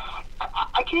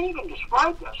 I can't even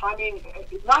describe this. I mean,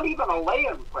 not even a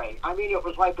lay-in pray. I mean, it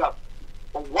was like a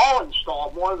wall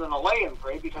install more than a lay-in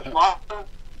pray, because Masvidal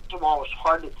was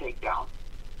hard to take down.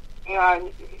 And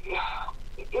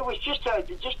it was just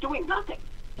doing nothing.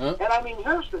 And I mean,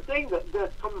 here's the thing,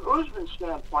 that from Usman's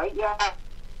standpoint,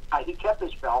 he kept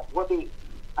his belt.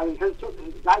 Here's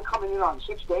the guy coming in on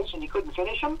 6 days and he couldn't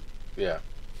finish him. Yeah.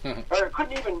 Or it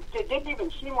didn't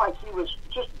even seem like he was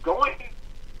just going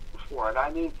for it. I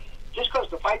mean, just because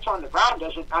the fight's on the ground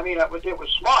doesn't, it was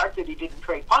smart that he didn't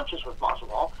trade punches with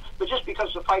Masvidal, but just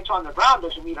because the fight's on the ground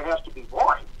doesn't mean it has to be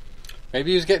boring.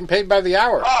 Maybe he's getting paid by the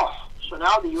hour. Oh, so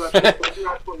now the UFC is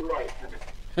absolutely right.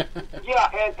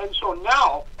 Yeah, and so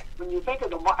now, when you think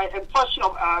of and plus,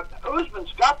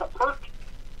 Usman's got the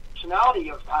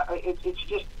personality of, it's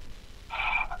just,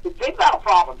 they've got a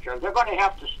problem here. They're going to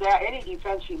have to stack, any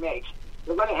defense he makes,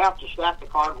 they're going to have to stack the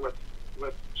card with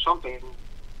something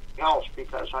else,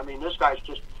 because, I mean, this guy's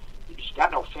just, he's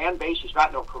got no fan base, he's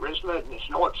got no charisma, and there's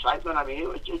no excitement. I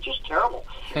mean, it's just terrible.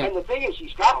 And the thing is,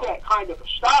 he's got that kind of a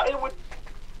style. It would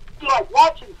be like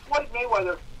watching Floyd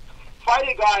Mayweather fight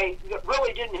a guy that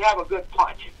really didn't have a good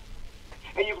punch.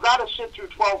 And you've got to sit through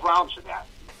 12 rounds of that,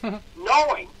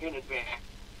 knowing in advance.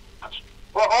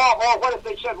 Or what if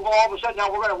they said, well, all of a sudden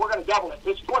now we're going to double it.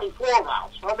 It's 24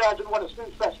 rounds. Imagine what a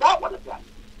snooze fest that would have been.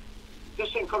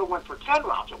 This thing could have went for 10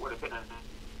 rounds. It would have been a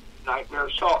nightmare.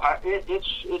 So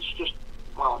it's just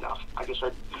well enough. I guess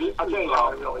I'll tell you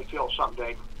how I really feel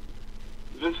someday.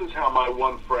 This is how my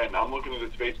one friend, I'm looking at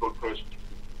his Facebook post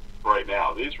right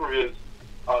now. These were his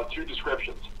 2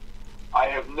 descriptions. I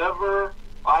have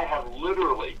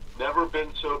literally never been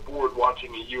so bored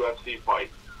watching a UFC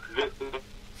fight. This is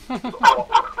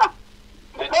awful.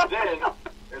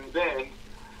 and then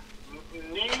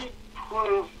need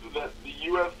proof that the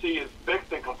UFC is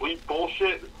fixed and complete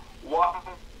bullshit. Watch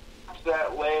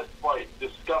that last fight.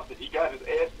 Disgusted. He got his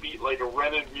ass beat like a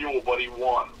rented mule, but he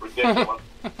won. Ridiculous.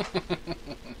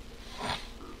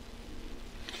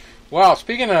 Well,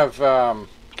 speaking of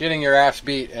getting your ass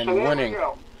beat and winning,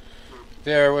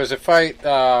 there was a fight.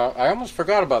 I almost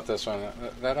forgot about this one.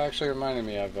 That actually reminded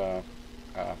me of a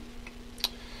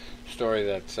story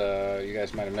that you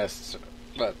guys might have missed,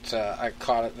 but I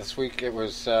caught it this week. It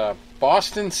was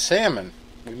Boston Salmon.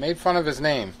 We made fun of his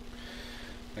name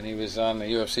when he was on the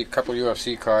UFC, couple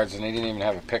UFC cards, and he didn't even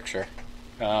have a picture.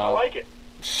 I like it.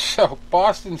 So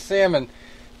Boston Salmon,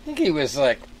 I think he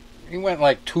went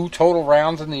like 2 total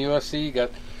rounds in the UFC.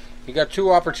 He got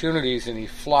 2 opportunities and he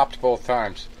flopped both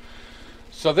times.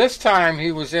 So this time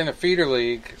he was in a feeder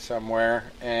league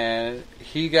somewhere and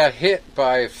he got hit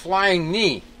by a flying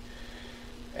knee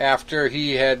after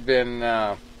he had been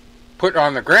put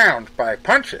on the ground by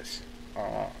punches.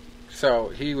 So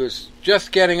he was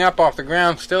just getting up off the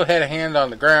ground, still had a hand on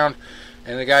the ground,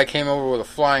 and the guy came over with a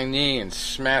flying knee and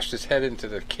smashed his head into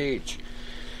the cage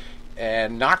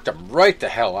and knocked him right the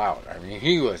hell out. I mean,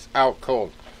 he was out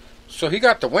cold. So he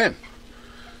got the win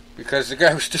because the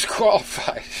guy was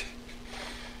disqualified.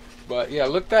 But yeah,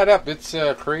 look that up. It's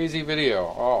a crazy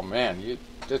video. Oh man,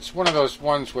 it's one of those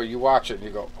ones where you watch it and you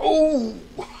go, "Oh,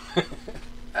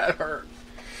 that hurt."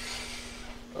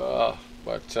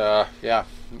 Yeah,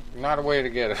 not a way to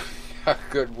get a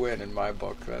good win in my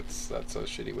book. That's a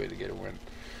shitty way to get a win.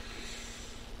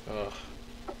 But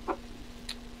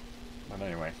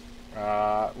anyway,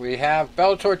 we have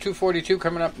Bellator 242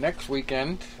 coming up next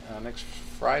weekend, next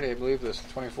Friday, I believe, this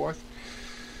 24th.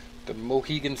 The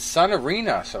Mohegan Sun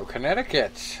Arena, so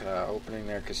Connecticut, opening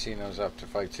their casinos up to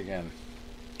fights again.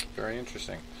 Very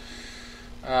interesting.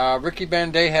 Ricky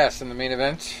Bandejas in the main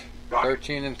event,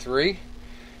 13-3,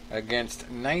 against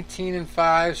 19-5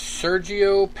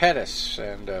 Sergio Pettis,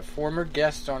 and a former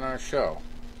guest on our show.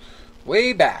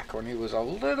 Way back when he was a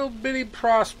little bitty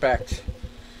prospect,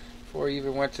 before he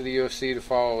even went to the UFC to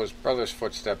follow his brother's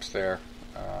footsteps there.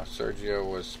 Sergio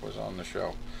was on the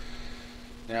show.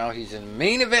 Now he's in the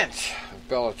main event of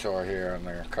Bellator here on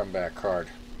their comeback card.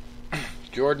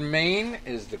 Jordan Main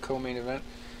is the co-main event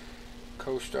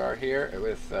co-star here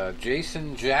with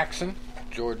Jason Jackson.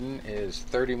 Jordan is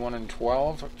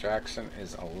 31-12. Jackson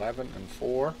is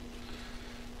 11-4.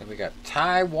 Then we got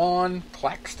Taiwan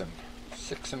Claxton,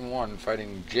 6-1,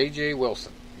 fighting J.J.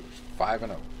 Wilson, who's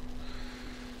 5-0.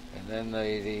 And then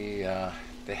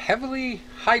the heavily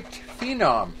hyped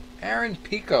phenom Aaron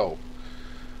Pico,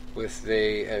 with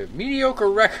a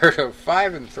mediocre record of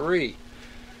 5-3,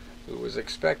 who was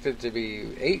expected to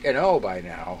be 8-0 by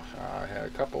now. Had a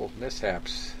couple of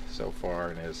mishaps so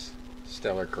far in his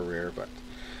stellar career, but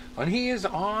when he is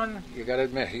on, you got to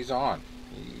admit he's on.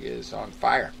 He is on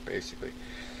fire, basically.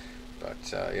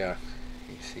 But yeah,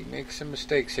 he makes some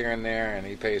mistakes here and there, and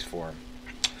he pays for them.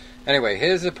 Anyway,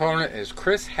 his opponent is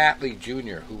Chris Hatley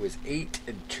Jr., who is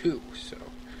 8-2, so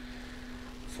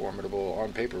formidable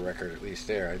on paper record, at least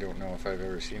there. I don't know if I've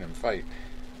ever seen him fight.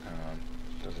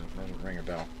 Doesn't ring a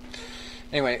bell.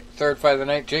 Anyway, third fight of the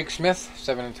night, Jake Smith,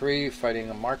 7-3,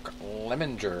 fighting Mark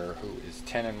Lemminger, who is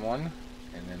 10-1.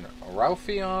 And then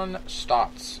Ralphion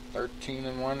Stotts,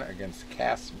 13-1, against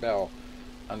Cass Bell,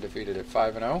 undefeated at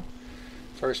 5-0.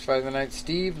 First fight of the night,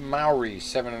 Steve Mowry,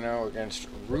 7-0, against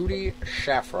Rudy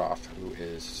Shafroth, who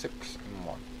is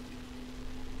 6-1.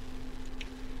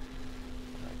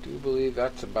 I do believe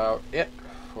that's about it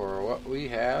for what we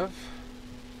have.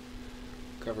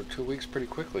 Covered 2 weeks pretty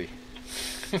quickly.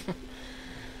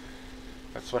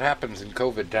 That's what happens in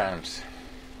COVID times.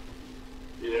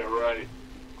 Yeah, right.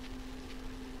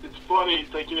 It's funny,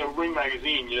 it's like, Ring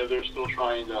Magazine, they're still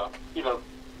trying to,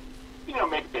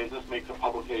 make business, make some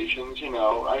publications,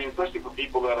 I mean, especially for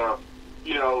people that are,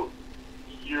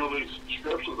 yearly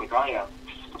subscriptions like I am.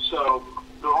 So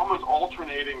they're almost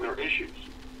alternating their issues,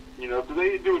 because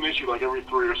they do an issue like every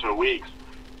 3 or so weeks.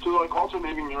 So they're like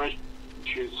alternating their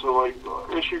issues. So like,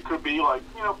 issue could be like,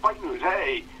 fight news,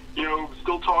 hey,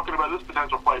 still talking about this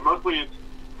potential fight. Mostly it's,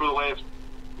 for the last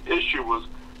issue, was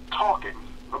talking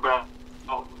about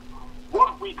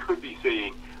what we could be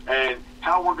seeing and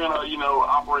how we're going to,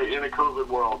 operate in a COVID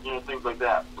world, things like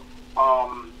that.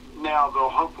 Now they'll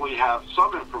hopefully have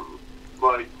some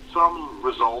some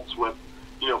results with,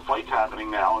 fights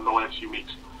happening now in the last few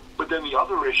weeks. But then the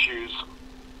other issues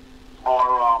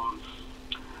are,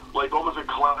 like almost a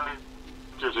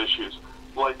collector's issues.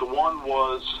 Like the one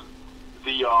was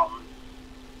the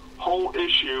whole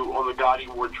issue on the Gotti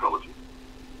Ward trilogy.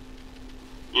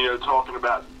 Talking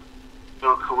about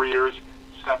their careers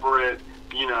separate,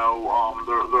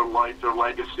 their life, their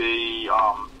legacy,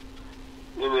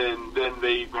 and then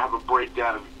they have a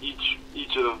breakdown of each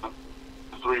of the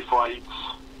 3 fights,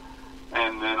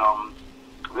 and then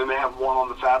they have one on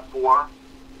the Fab Four,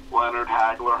 Leonard,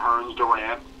 Hagler, Hearns,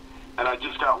 Durant, and I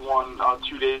just got one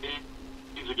 2 days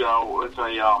ago. It's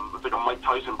like a Mike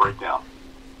Tyson breakdown.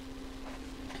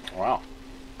 Wow.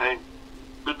 Hey,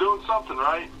 they're doing something,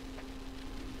 right?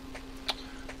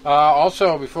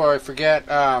 Also, before I forget,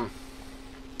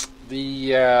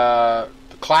 the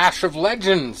Clash of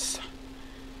Legends,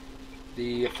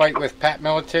 the fight with Pat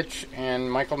Miletich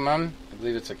and Michael Nunn. I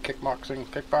believe it's a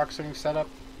kickboxing setup.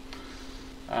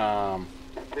 Yeah.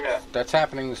 That's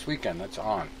happening this weekend. That's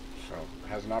on, so it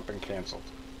has not been canceled.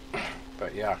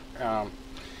 But yeah,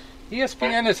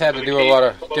 ESPN has had to do a lot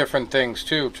of different things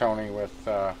too, Tony, with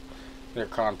their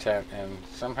content, and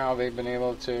somehow they've been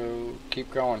able to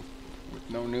keep going with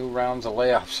no new rounds of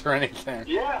layoffs or anything.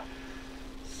 Yeah.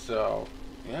 So,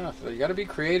 yeah, so you got to be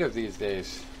creative these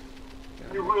days.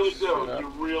 You really do.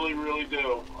 You really, really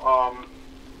do.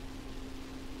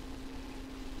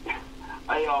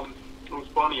 It was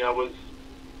funny. I was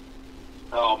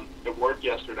at work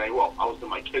yesterday. Well, I was in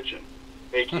my kitchen,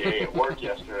 aka at work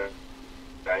yesterday,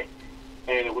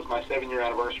 and it was my 7-year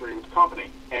anniversary with the company.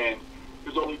 And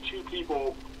there's only 2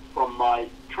 people from my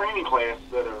training class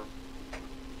that are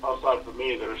outside of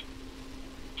me that are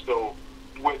still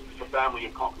with the family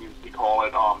of companies, we call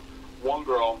it. One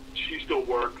girl, she still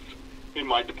works in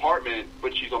my department,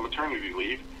 but she's on maternity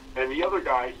leave. And the other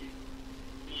guy,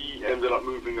 he ended up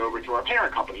moving over to our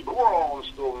parent company. But we're all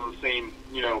still in the same,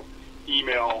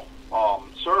 email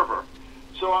server.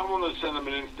 So I'm going to send him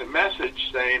an instant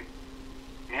message saying,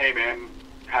 hey, man,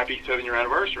 happy 7-year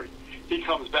anniversary. He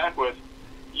comes back with,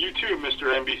 you too,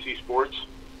 Mr. NBC Sports.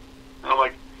 And I'm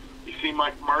like, you see my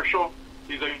commercial?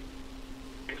 He's like,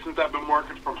 since I've been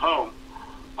working from home,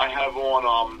 I have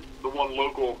on the one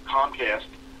local Comcast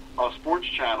sports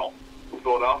channel in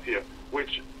Philadelphia,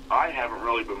 which I haven't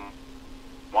really been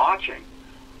watching.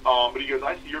 But he goes,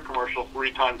 I see your commercial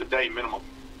 3 times a day minimum.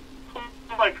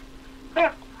 I'm like,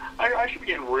 I should be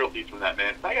getting royalties from that,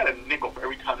 man. If I got a nickel for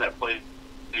every time that played,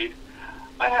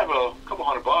 I have a couple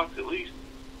 $100 at least.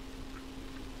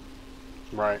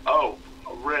 Right. Oh,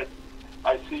 Red,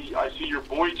 I see your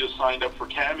boy just signed up for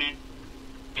Cameo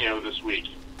this week.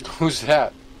 Who's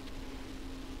that?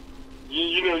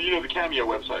 You know the Cameo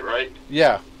website, right?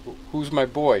 Yeah. Who's my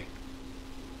boy?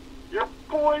 Your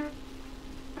boy,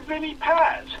 Vinny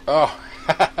Paz. Oh.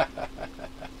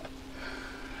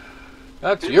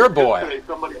 That's your boy.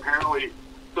 Somebody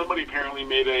apparently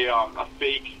made a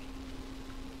fake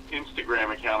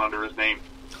Instagram account under his name.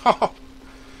 Oh.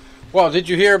 Well, did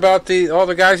you hear about all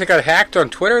the guys that got hacked on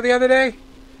Twitter the other day?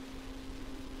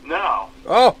 No.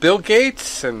 Oh, Bill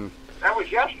Gates and That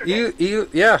was yesterday.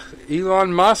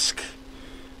 Elon Musk,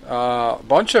 a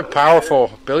bunch of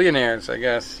powerful billionaires, I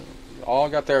guess, all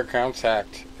got their accounts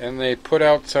hacked, and they put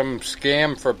out some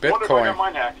scam for Bitcoin. What if I got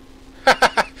mine hacked?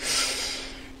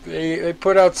 They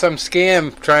put out some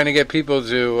scam trying to get people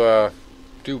to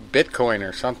do Bitcoin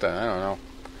or something. I don't know.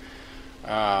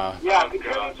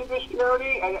 Contribute to this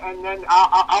charity, and then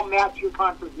I'll match your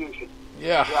contribution.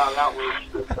 Yeah. Yeah, that was.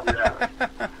 Yeah.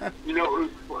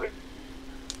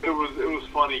 It was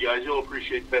funny, guys. You'll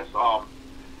appreciate this.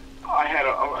 I had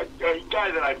a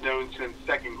guy that I've known since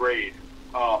second grade.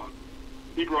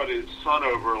 He brought his son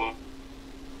over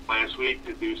last week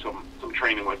to do some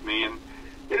training with me, and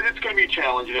it's going to be a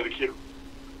challenge. The kid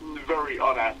very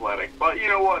unathletic, but you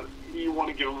know what? You want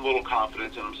to give him a little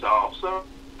confidence in himself. So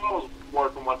I was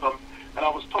working with him, and I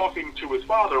was talking to his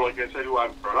father, like I said, who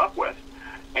I've grown up with,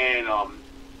 and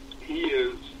he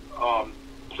is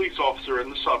police officer in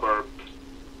the suburbs,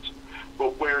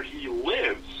 but where he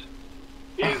lives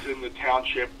is in the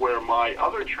township where my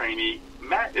other trainee,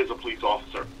 Matt, is a police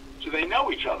officer. So they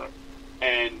know each other.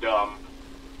 And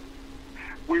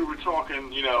we were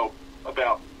talking,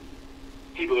 about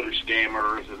people that are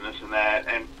scammers and this and that.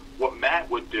 And what Matt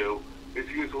would do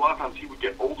is a lot of times he would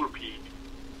get older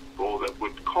people that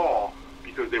would call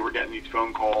because they were getting these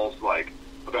phone calls, like,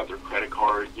 about their credit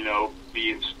card,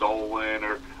 being stolen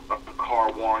or a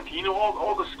car warranty,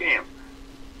 all the scams.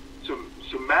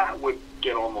 So Matt would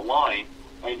get on the line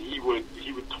and he would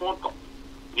taunt them,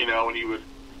 and he would,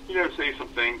 say some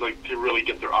things like to really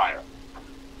get their ire,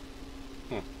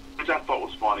 which I thought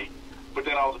was funny. But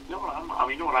then I was like,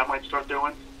 you know what I might start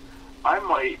doing? I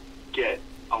might get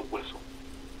a whistle,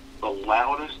 the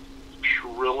loudest,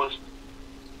 shrillest,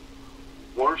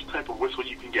 worst type of whistle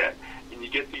you can get, and you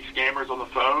get these scammers on the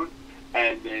phone,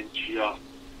 and then just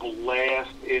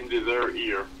blast into their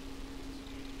ear.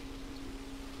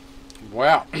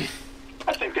 Wow.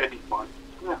 I think that'd be fun.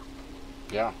 Yeah.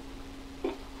 Yeah.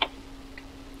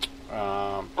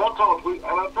 I'll tell a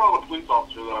police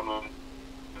officer that I'm going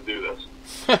to do this.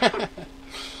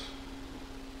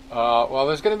 Well,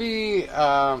 there's going to be...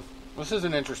 this is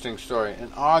an interesting story.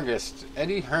 In August,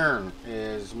 Eddie Hearn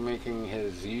is making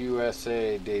his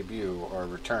USA debut, or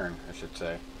return, I should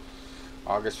say.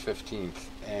 August 15th.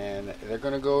 And they're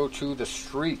going to go to the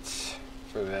streets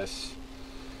for this.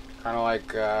 Kind of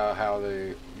like how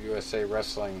the USA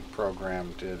Wrestling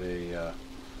program did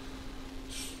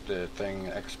the thing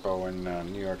expo in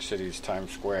New York City's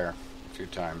Times Square a few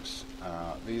times.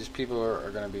 These people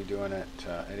are going to be doing it,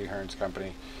 Eddie Hearn's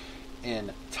company,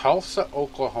 in Tulsa,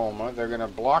 Oklahoma. They're going to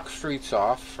block streets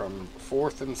off from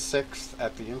 4th and 6th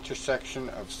at the intersection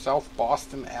of South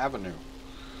Boston Avenue.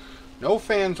 No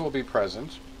fans will be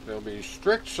present. There'll be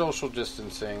strict social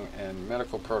distancing and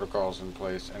medical protocols in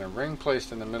place, and a ring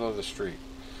placed in the middle of the street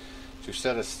to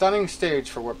set a stunning stage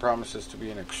for what promises to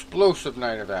be an explosive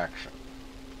night of action,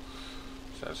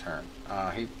 says Hearn.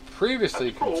 He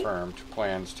previously confirmed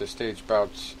plans to stage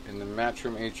bouts in the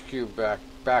Matchroom HQ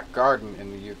back garden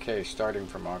in the UK starting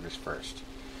from August 1st.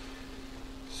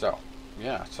 So,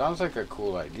 yeah, it sounds like a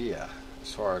cool idea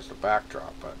as far as the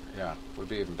backdrop, but yeah, it would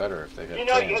be even better if they had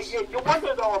fans. You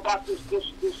wonder though about this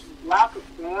lack of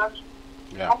fans.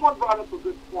 Yeah. Someone brought up a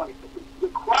good point. The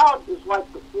crowd is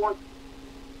like the fourth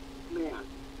man.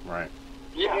 Right.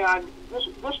 Yeah. And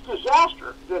this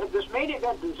disaster, this main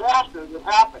event disaster that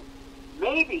happened,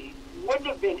 maybe wouldn't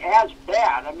have been as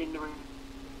bad. I mean, the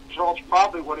results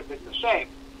probably would have been the same.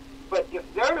 But if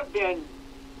there had been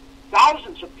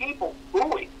thousands of people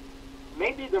booing,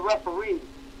 maybe the referee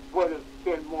would have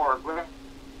been more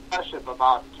aggressive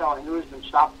about telling Usman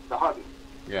stop the hugging.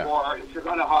 Yeah. Or if you're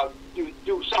going to hug,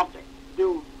 do something.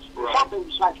 Do something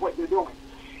besides what you're doing.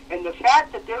 And the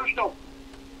fact that there's no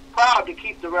crowd to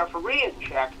keep the referee in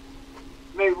check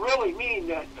may really mean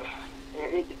that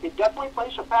it definitely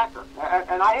plays a factor.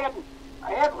 And I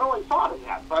hadn't really thought of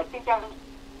that, but I think that's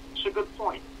a good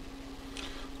point.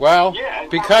 Well,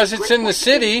 because it's in the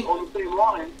city. On the same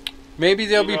line, Maybe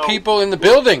there'll be people in the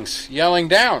buildings yelling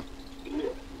down. Yeah.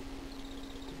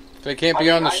 If they can't be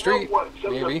on the street, I know what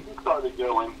maybe. he started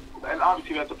doing, and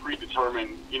obviously that's a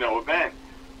predetermined, event.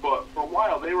 But for a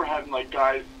while, they were having like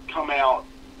guys come out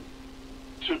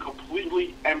to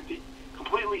completely empty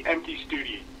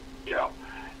studio,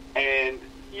 and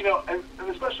and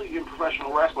especially in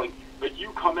professional wrestling, like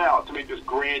you come out to make this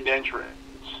grand entrance,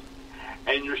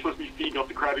 and you're supposed to be feeding up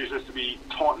the crowd. You're supposed to be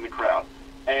taunting the crowd,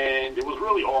 and it was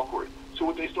really awkward. So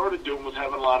what they started doing was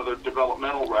having a lot of their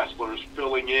developmental wrestlers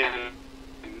filling in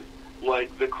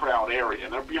like the crowd area,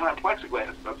 and they're behind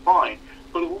plexiglass. That's fine,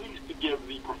 but at least to give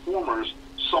the performers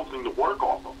something to work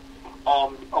off of.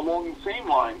 Along the same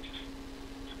lines,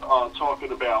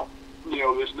 talking about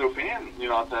there's no fan.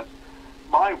 That's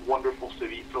my wonderful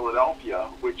city, Philadelphia,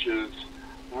 which is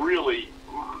really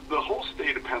the whole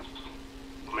state of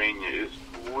Pennsylvania is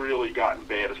really gotten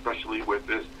bad, especially with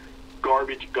this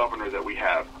garbage governor that we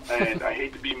have. And I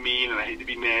hate to be mean, and I hate to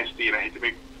be nasty, and I hate to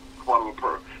make fun of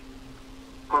a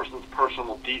person's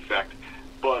personal defect,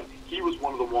 but he was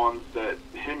one of the ones that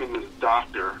him and this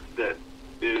doctor that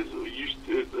is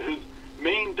his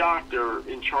main doctor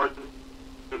in charge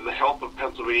of the health of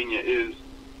Pennsylvania is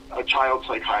a child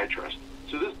psychiatrist.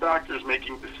 So this doctor is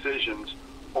making decisions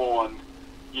on,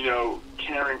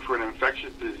 caring for an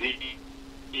infectious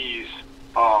disease,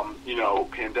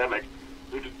 pandemic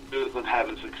who doesn't have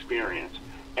this experience.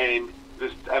 And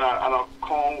I'll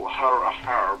call her a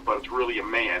her, but it's really a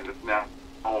man. It's not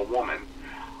a woman.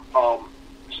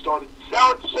 Started.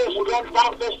 Don't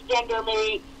misgender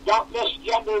me. Don't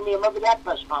misgender me. Remember that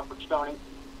press conference, Tony?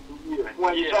 Yeah.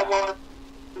 When someone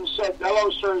said, "Hello,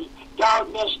 sir.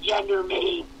 Don't misgender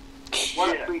me."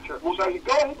 What a creature. Well, so you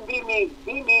go ahead and be mean.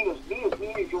 Be mean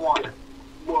as you want.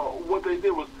 Well, what they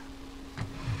did was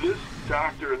this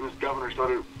doctor and this governor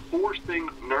started forcing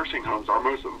nursing homes, our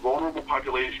most vulnerable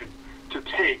population, to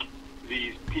take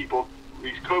these people,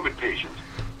 these COVID patients.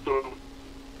 So,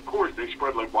 of course, they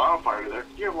spread like wildfire there.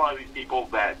 You have a lot of these people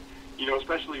that,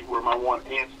 especially where my one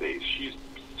aunt stays, she's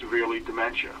severely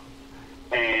dementia,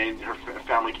 and her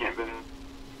family can't visit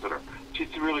her. She's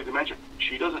severely dementia.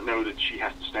 She doesn't know that she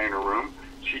has to stay in her room.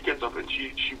 She gets up and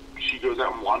she goes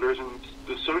out and wanders in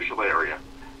the social area.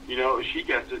 She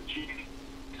gets it. She's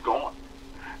gone.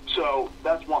 So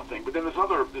that's one thing. But then this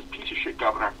piece of shit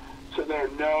governor said there,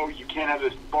 no, you can't have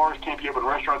this. Bars can't be open.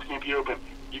 Restaurants can't be open.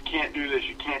 You can't do this.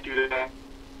 You can't do that.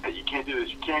 You can't do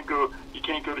this. You can't go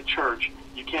to church.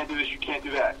 You can't do this. You can't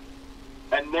do that.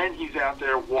 And then he's out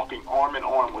there walking arm in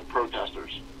arm with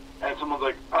protesters. And someone's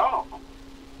like, oh.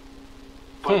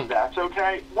 But that's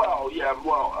okay? Well, yeah,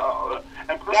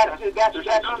 and protesters... That's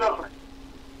different.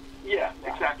 Yeah,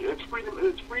 exactly. It's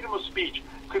freedom of speech.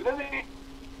 Because then they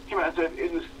came out and said,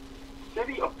 in the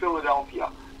city of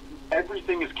Philadelphia,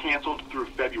 everything is canceled through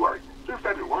February.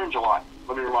 We're in July.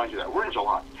 Let me remind you that. We're in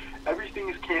July. Everything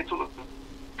is canceled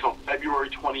until February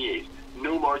 28th.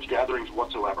 No large gatherings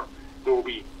whatsoever. There will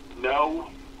be no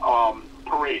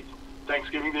parades.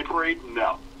 Thanksgiving Day parade?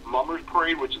 No. Mummers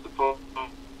Parade, which is the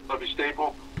Philadelphia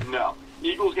staple? No.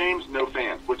 Eagles games? No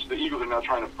fans, which the Eagles are now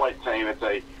trying to fight, saying it's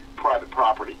a private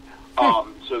property.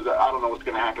 So that, I don't know what's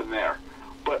going to happen there.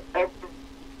 But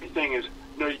everything is,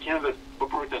 no, you can't have this, but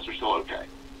protests are still okay.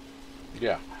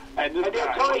 Yeah. And this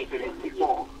guy, Tony,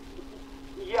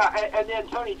 and then,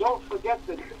 Tony, don't forget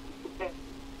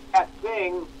that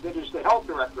thing that is the health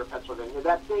director of Pennsylvania,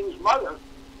 that thing's mother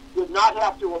did not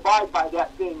have to abide by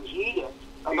that thing's edict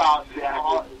about...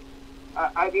 Exactly.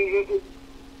 I mean,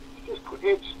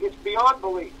 it's beyond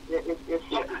belief. It's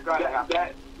something's got to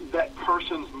happen. That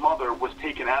person's mother was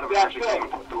taken out of a nursing home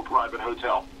and put to a private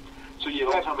hotel. So, yeah,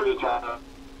 don't tell me there's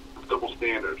double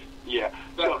standard. Yeah.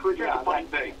 So, here's the funny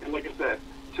thing. And like I said,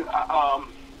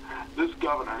 this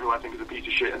governor, who I think is a piece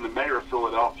of shit, and the mayor of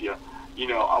Philadelphia,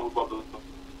 I would love to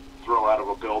throw out of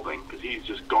a building because he's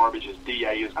just garbage. His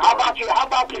DA is garbage. How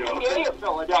about the DA of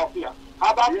Philadelphia?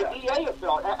 How about the DA of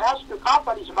Philadelphia? Ask the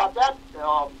companies about that.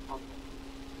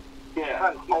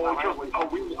 Yeah.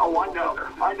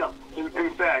 I know. In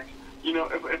fact,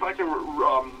 if I can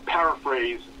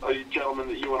paraphrase a gentleman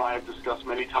that you and I have discussed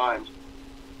many times,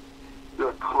 you're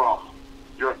a crumb.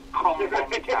 You're a crumb from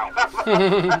the couch.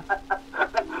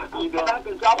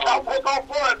 I'll take all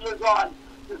four of you on.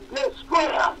 This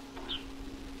scram.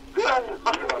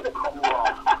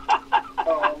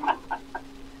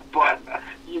 But,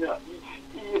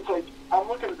 it's like, I'm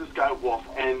looking at this guy, Wolf,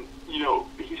 and,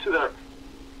 he said there,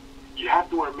 you have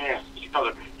to wear masks.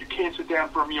 You can't sit down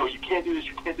for a meal. You can't do this.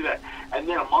 You can't do that. And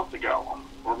then a month ago,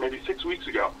 or maybe 6 weeks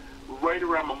ago, right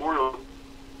around Memorial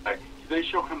Day, they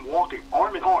show him walking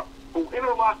arm in arm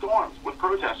interlocked arms with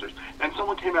protesters. And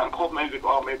someone came out and called him, and he's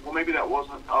like, oh, maybe that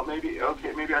wasn't, maybe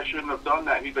I shouldn't have done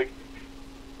that. And he's like,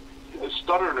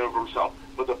 stuttering over himself.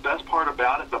 But the best part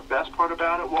about it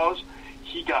was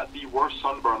he got the worst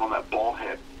sunburn on that bald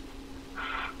head.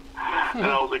 And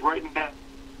I was like, right now,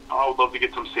 I would love to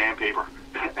get some sandpaper.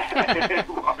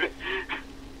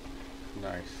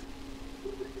 Nice.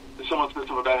 Someone said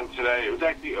something about him today. It was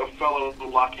actually a fellow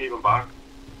Lock Haven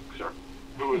boxer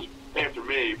who was after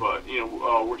me, but,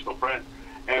 we're still friends.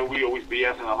 And we always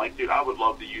BS, and I'm like, dude, I would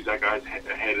love to use that guy's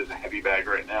head as a heavy bag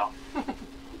right now.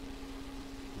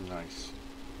 Nice.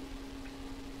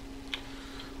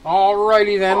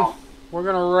 Alrighty then. We're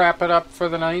going to wrap it up for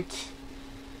the night.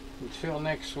 Until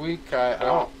next week.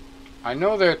 I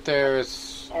know that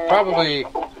there's probably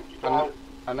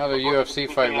another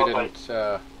UFC fight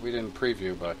we didn't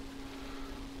preview, but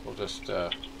we'll just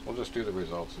do the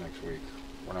results next week.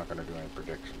 We're not going to do any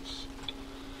predictions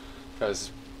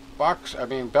because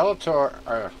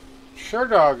Bellator,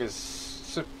 Sherdog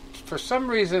is for some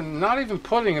reason not even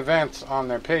putting events on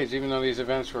their page, even though these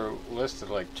events were listed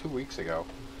like 2 weeks ago.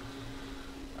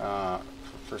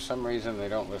 For some reason, they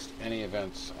don't list any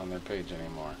events on their page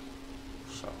anymore.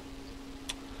 So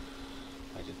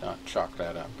I did not chalk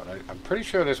that up, but I'm pretty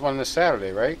sure there's one this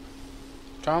Saturday, right,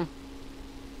 Tom?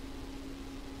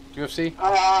 UFC?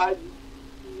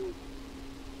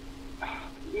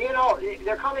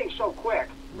 They're coming so quick.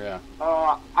 Yeah.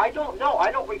 I don't know.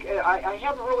 I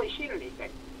haven't really seen anything.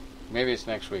 Maybe it's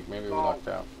next week. Maybe we lucked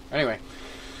out. Anyway,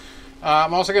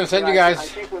 I'm also going to send you guys I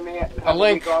think we may have a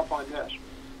link off on this.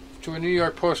 to a New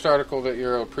York Post article that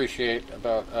you'll appreciate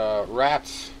about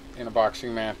rats in a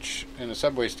boxing match in a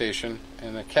subway station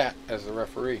and a cat as the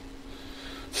referee.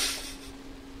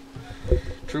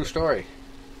 True story.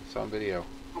 It's on video.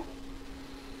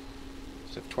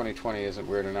 As if 2020 isn't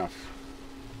weird enough.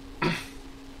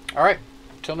 All right.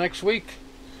 Till next week.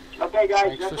 Okay,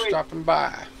 guys. Thanks for stopping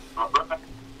by. All right.